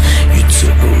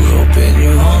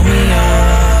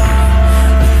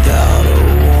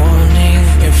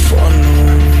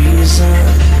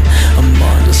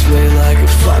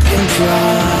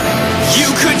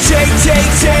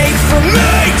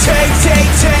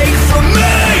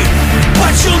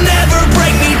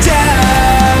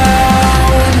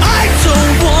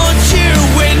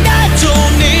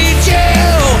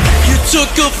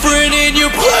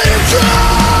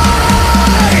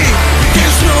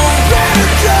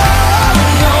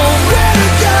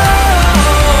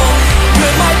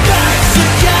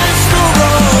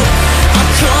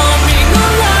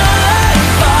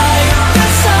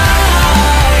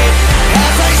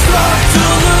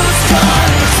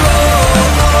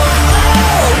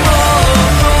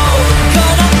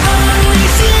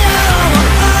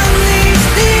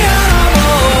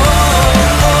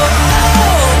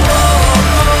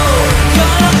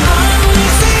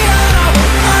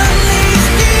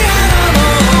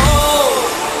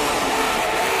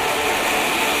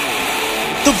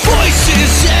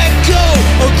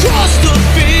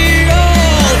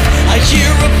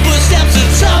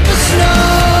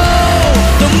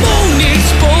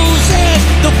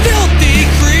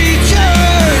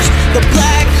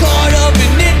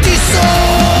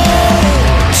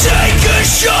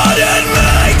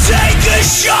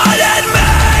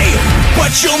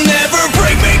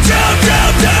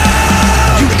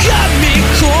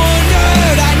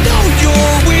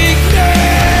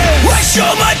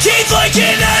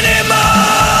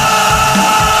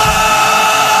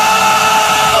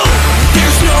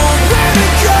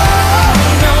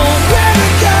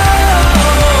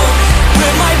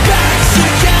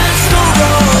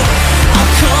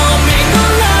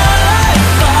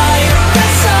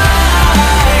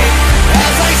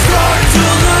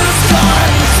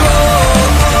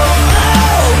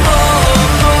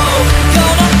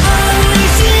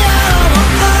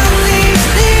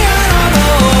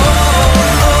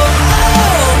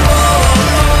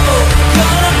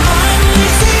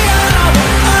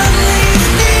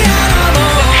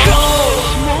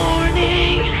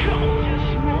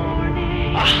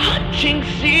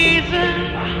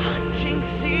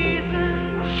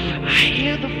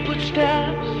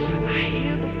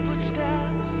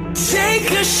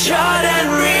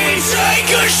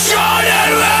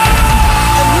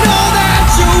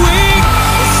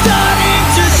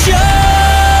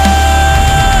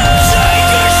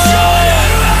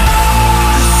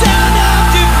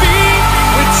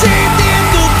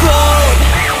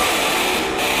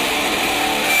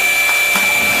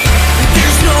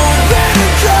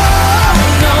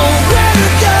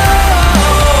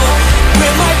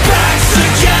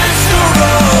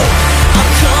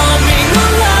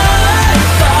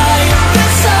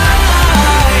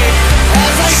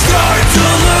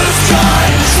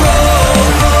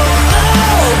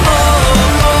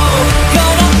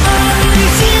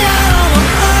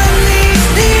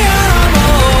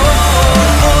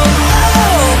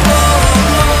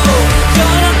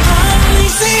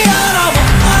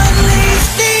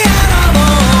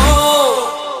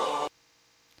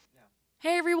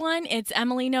 It's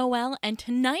Emily Noel, and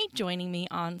tonight joining me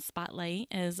on Spotlight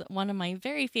is one of my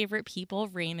very favorite people,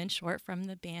 Raymond Short from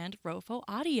the band Rofo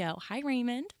Audio. Hi,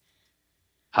 Raymond.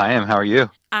 Hi, Em. How are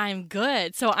you? I'm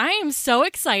good. So I am so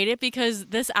excited because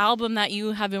this album that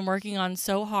you have been working on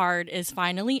so hard is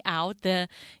finally out.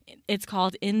 It's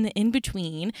called In the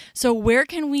In-Between. So where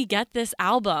can we get this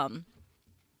album?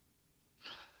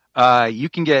 You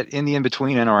can get In the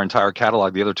In-Between and our entire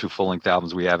catalog, the other two full-length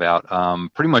albums we have out,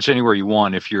 pretty much anywhere you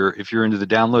want. If you're into the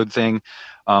download thing,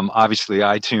 obviously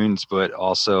iTunes, but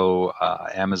also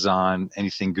Amazon,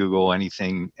 anything Google,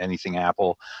 anything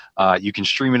Apple. You can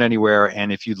stream it anywhere,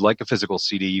 and if you'd like a physical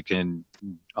CD, you can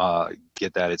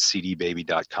get that at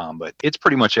cdbaby.com. But it's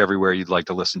pretty much everywhere you'd like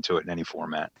to listen to it in any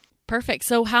format. Perfect.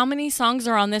 So how many songs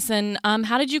are on this, and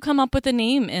how did you come up with the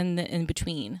name In the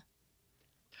In-Between?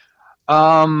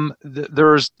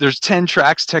 There's 10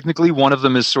 tracks technically. One of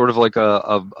them is sort of like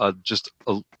just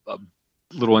a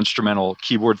little instrumental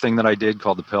keyboard thing that I did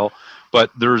called The Pill.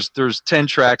 But there's 10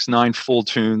 tracks, 9 full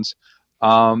tunes.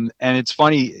 And it's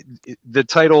funny, the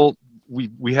title,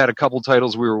 we had a couple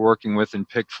titles we were working with and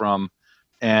picked from,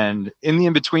 and In the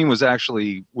In-Between was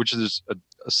actually, which is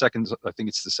a second, I think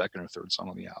it's the second or third song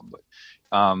on the album, but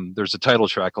there's a title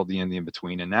track called In the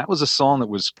In-Between, and that was a song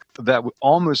that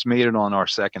almost made it on our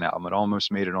second album. It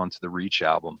almost made it onto the Reach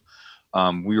album.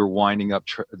 We were winding up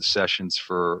the sessions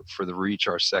for the Reach,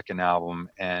 our second album,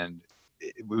 and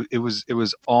it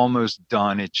was almost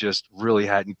done. It just really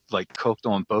hadn't like cooked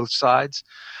on both sides.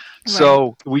 Right.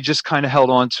 So we just kind of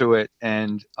held on to it,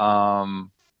 and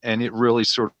it really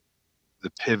sort of the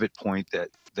pivot point that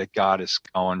got us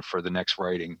going for the next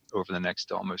writing over the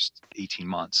next almost 18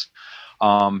 months.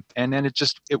 And then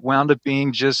it wound up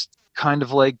being just kind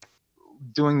of like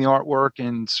doing the artwork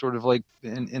and sort of like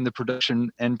in the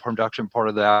production part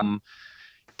of the album.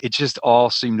 It just all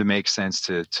seemed to make sense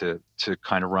to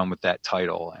kind of run with that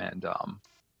title. And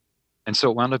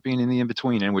so it wound up being In the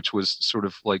In-Between, and which was sort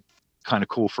of like kind of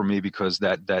cool for me because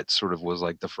that sort of was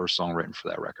like the first song written for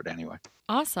that record anyway.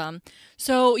 Awesome.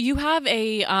 So you have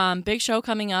a big show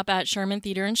coming up at Sherman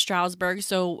Theater in Stroudsburg.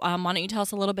 So why don't you tell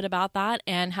us a little bit about that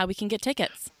and how we can get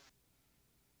tickets?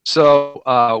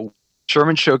 So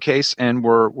Sherman Showcase, and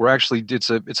we're actually it's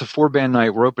a 4-band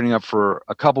night. We're opening up for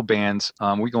a couple bands.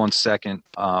 We go on second,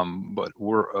 but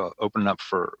we're opening up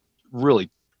for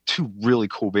really 2 really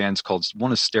cool bands called,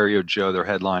 one is Stereo Joe, they're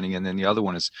headlining, and then the other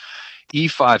one is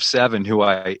E57, who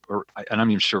and I'm not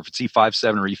even sure if it's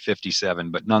E57 or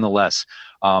E57, but nonetheless,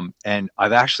 and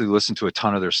I've actually listened to a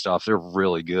ton of their stuff. They're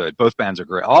really good. Both bands are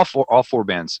great. All four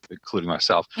bands, including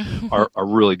myself, are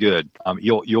really good.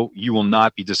 You will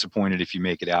not be disappointed if you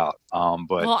make it out. But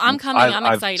well, I'm coming.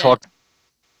 I'm excited.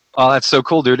 Oh, that's so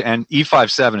cool, dude. And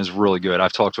E57 is really good.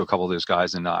 I've talked to a couple of those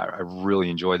guys, and I really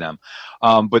enjoy them.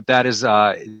 But that is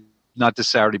not this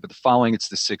Saturday, but the following. It's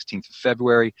the 16th of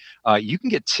February. You can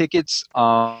get tickets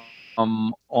online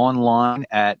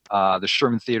at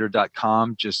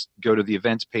theshermantheater.com. Just go to the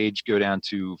events page, go down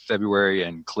to February,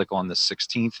 and click on the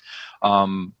 16th.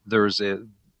 There's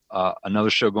another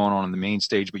show going on the main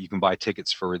stage, but you can buy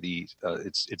tickets for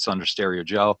it's under Stereo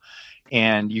Joe,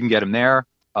 and you can get them there.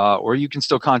 Or you can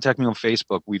still contact me on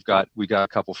Facebook. We got a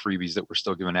couple freebies that we're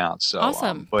still giving out. So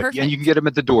awesome, and you can get them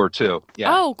at the door too.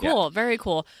 Yeah. Oh, cool, yeah. Very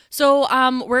cool. So,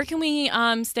 where can we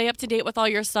stay up to date with all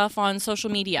your stuff on social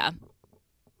media?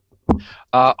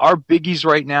 Our biggies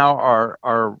right now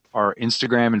are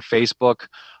Instagram and Facebook.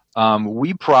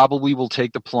 We probably will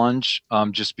take the plunge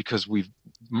just because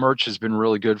merch has been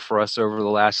really good for us over the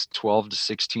last 12 to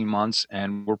 16 months,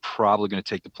 and we're probably going to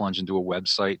take the plunge and do a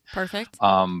website. Perfect.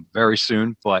 Very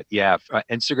soon. But yeah,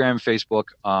 Instagram, Facebook,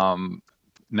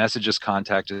 message us,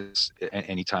 contact us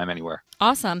anytime, anywhere.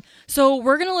 Awesome. So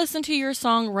we're going to listen to your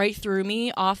song Right Through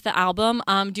Me off the album.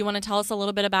 Do you want to tell us a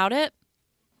little bit about it?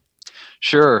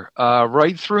 Sure.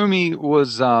 Right Through Me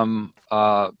was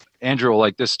Andrew will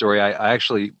like this story. I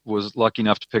actually was lucky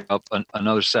enough to pick up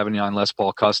another 79 Les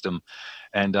Paul Custom,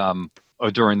 and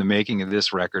during the making of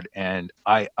this record, and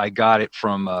I got it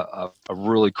from a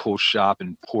really cool shop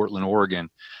in Portland, Oregon,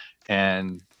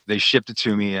 and they shipped it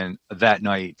to me. And that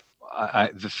night,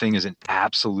 the thing is an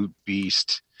absolute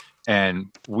beast. And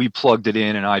we plugged it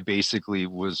in, and I basically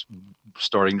was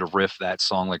starting to riff that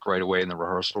song like right away in the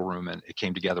rehearsal room, and it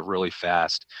came together really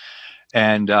fast.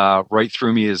 And Right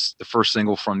Through Me is the first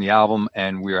single from the album,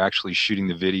 and we're actually shooting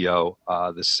the video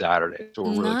this Saturday. So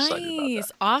we're really excited about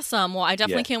that. Awesome. Well, I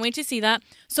definitely can't wait to see that.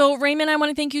 So, Raymond, I want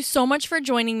to thank you so much for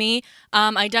joining me.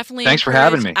 I definitely Thanks for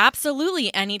having me.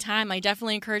 Absolutely, anytime. I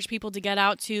definitely encourage people to get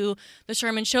out to the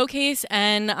Sherman Showcase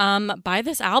and buy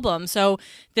this album. So,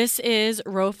 this is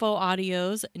Rofo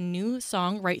Audio's new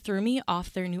song, Right Through Me,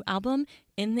 off their new album,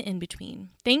 In the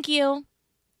In-Between. Thank you.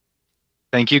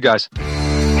 Thank you, guys.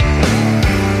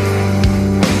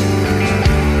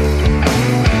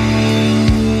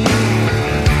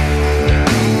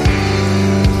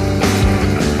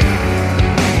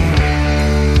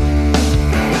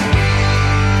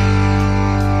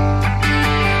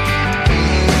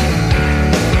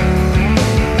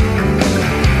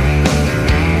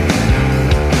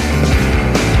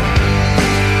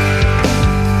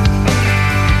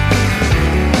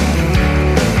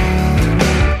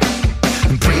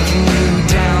 Breaking you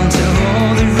down to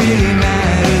all that really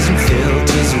matters and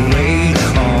filters away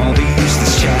all the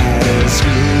useless chatter.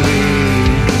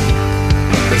 Screaming,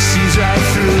 it sees right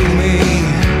through me.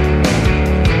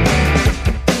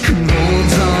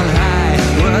 Molds on high,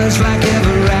 words like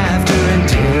ever after, and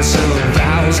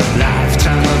disavows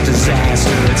lifetime of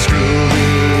disaster. It's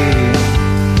screaming,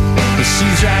 it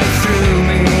sees right through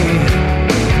me,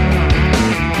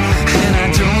 and I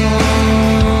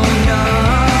don't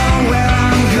know where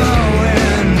I'm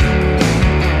going,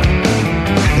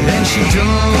 and she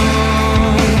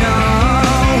don't know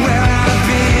where I've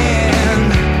been.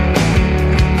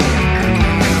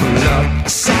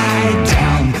 Upside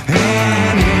down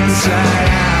and inside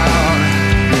out,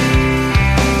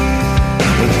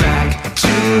 back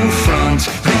to front,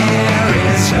 there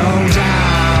is no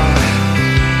doubt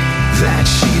that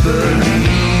she believes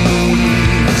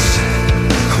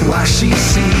what she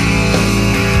sees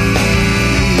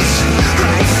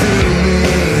right through me.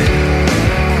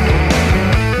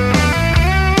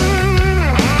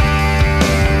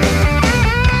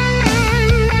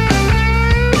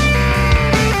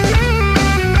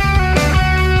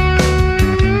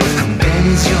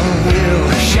 Bends your will,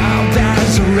 sharp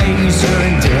as a razor,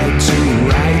 and dead to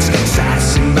rights,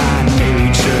 assassin by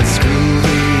nature.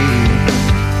 Screaming,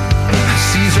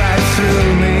 sees right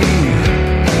through me.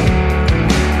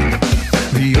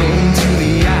 The old to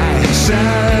the eye,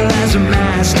 subtle as a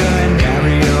master, and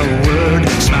carry a word,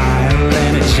 smile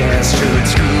and a gesture.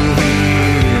 It's groovy,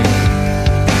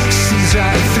 sees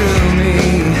right through me.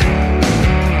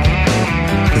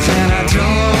 Then I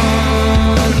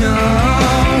don't know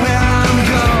where I'm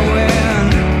going,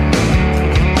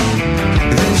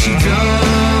 then she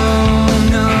don't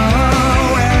know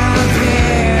where I've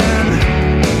been.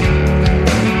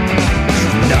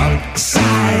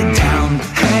 Upside down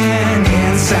and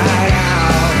inside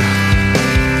out,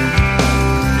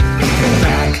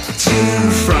 back to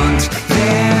front,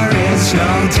 there is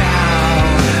no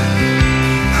doubt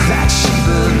that she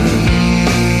believes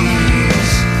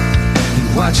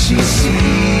what she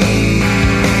sees.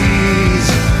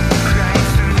 Right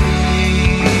through me.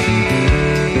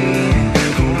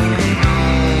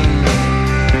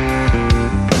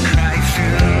 Right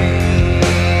through me.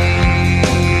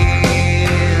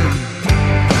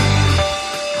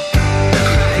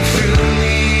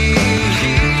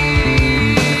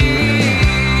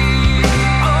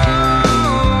 Oh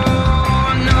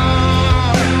no,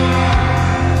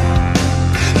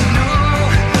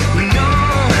 no,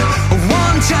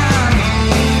 one time.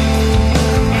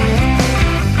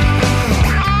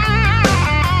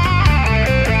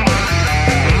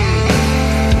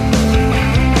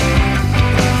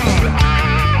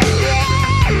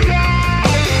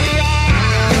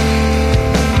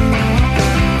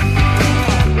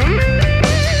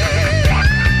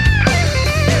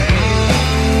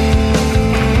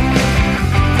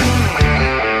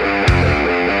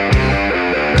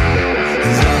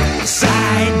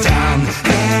 Upside down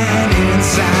and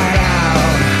inside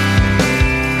out,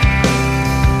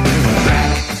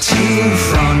 back to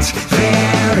front,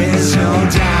 there is no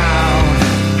doubt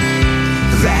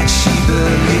that she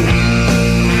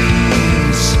believes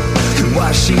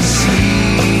what she sees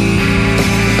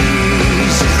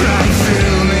right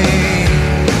through me.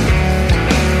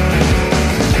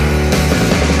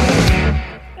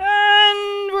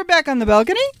 And we're back on the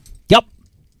balcony. Yep.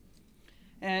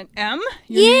 And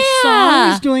your new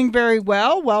song is doing very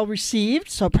well, well received.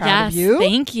 So proud of you.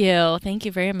 Thank you. Thank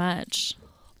you very much.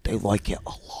 They like it a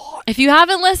lot. If you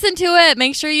haven't listened to it,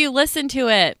 make sure you listen to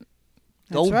it.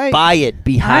 Go That's right. buy it.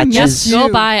 Be I miss hatches. you.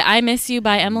 Go buy I Miss You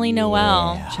by Emily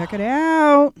Noel. Check it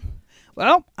out.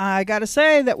 Well, I got to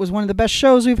say, that was one of the best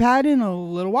shows we've had in a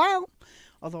little while.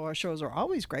 Although our shows are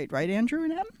always great, right, Andrew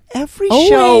and Em? Every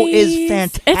show is Always.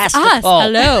 fantastic. It's us.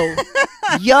 Hello.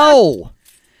 Yo.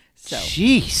 So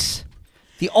Jeez.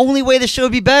 The only way the show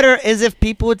would be better is if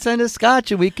people would send us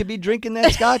scotch and we could be drinking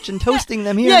that scotch and toasting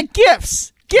them here. yeah,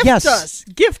 gifts. Gift Yes. us.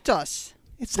 Gift us.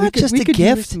 It's We not could- just we a could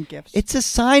use gift. some gifts. It's a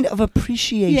sign of Yeah,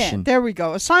 appreciation. there we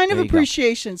go. A sign of There you go.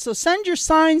 appreciation. So send your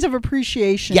signs of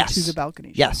appreciation Yes. to the balcony.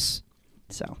 Show. Yes.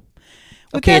 So.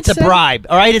 with Okay, that it's a said- bribe.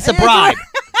 All right, it's a bribe.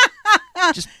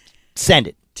 Just send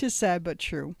it. Tis sad but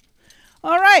true.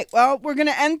 All right. Well, we're going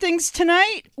to end things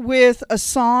tonight with a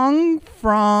song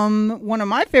from one of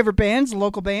my favorite bands,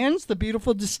 local bands, The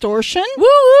Beautiful Distortion, Woo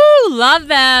woo. Love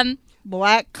them.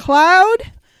 Black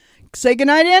Cloud. Say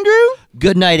goodnight, Andrew.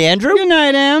 Good night, Andrew. Good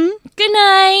night, Em. Good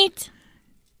night.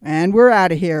 And we're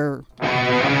out of here.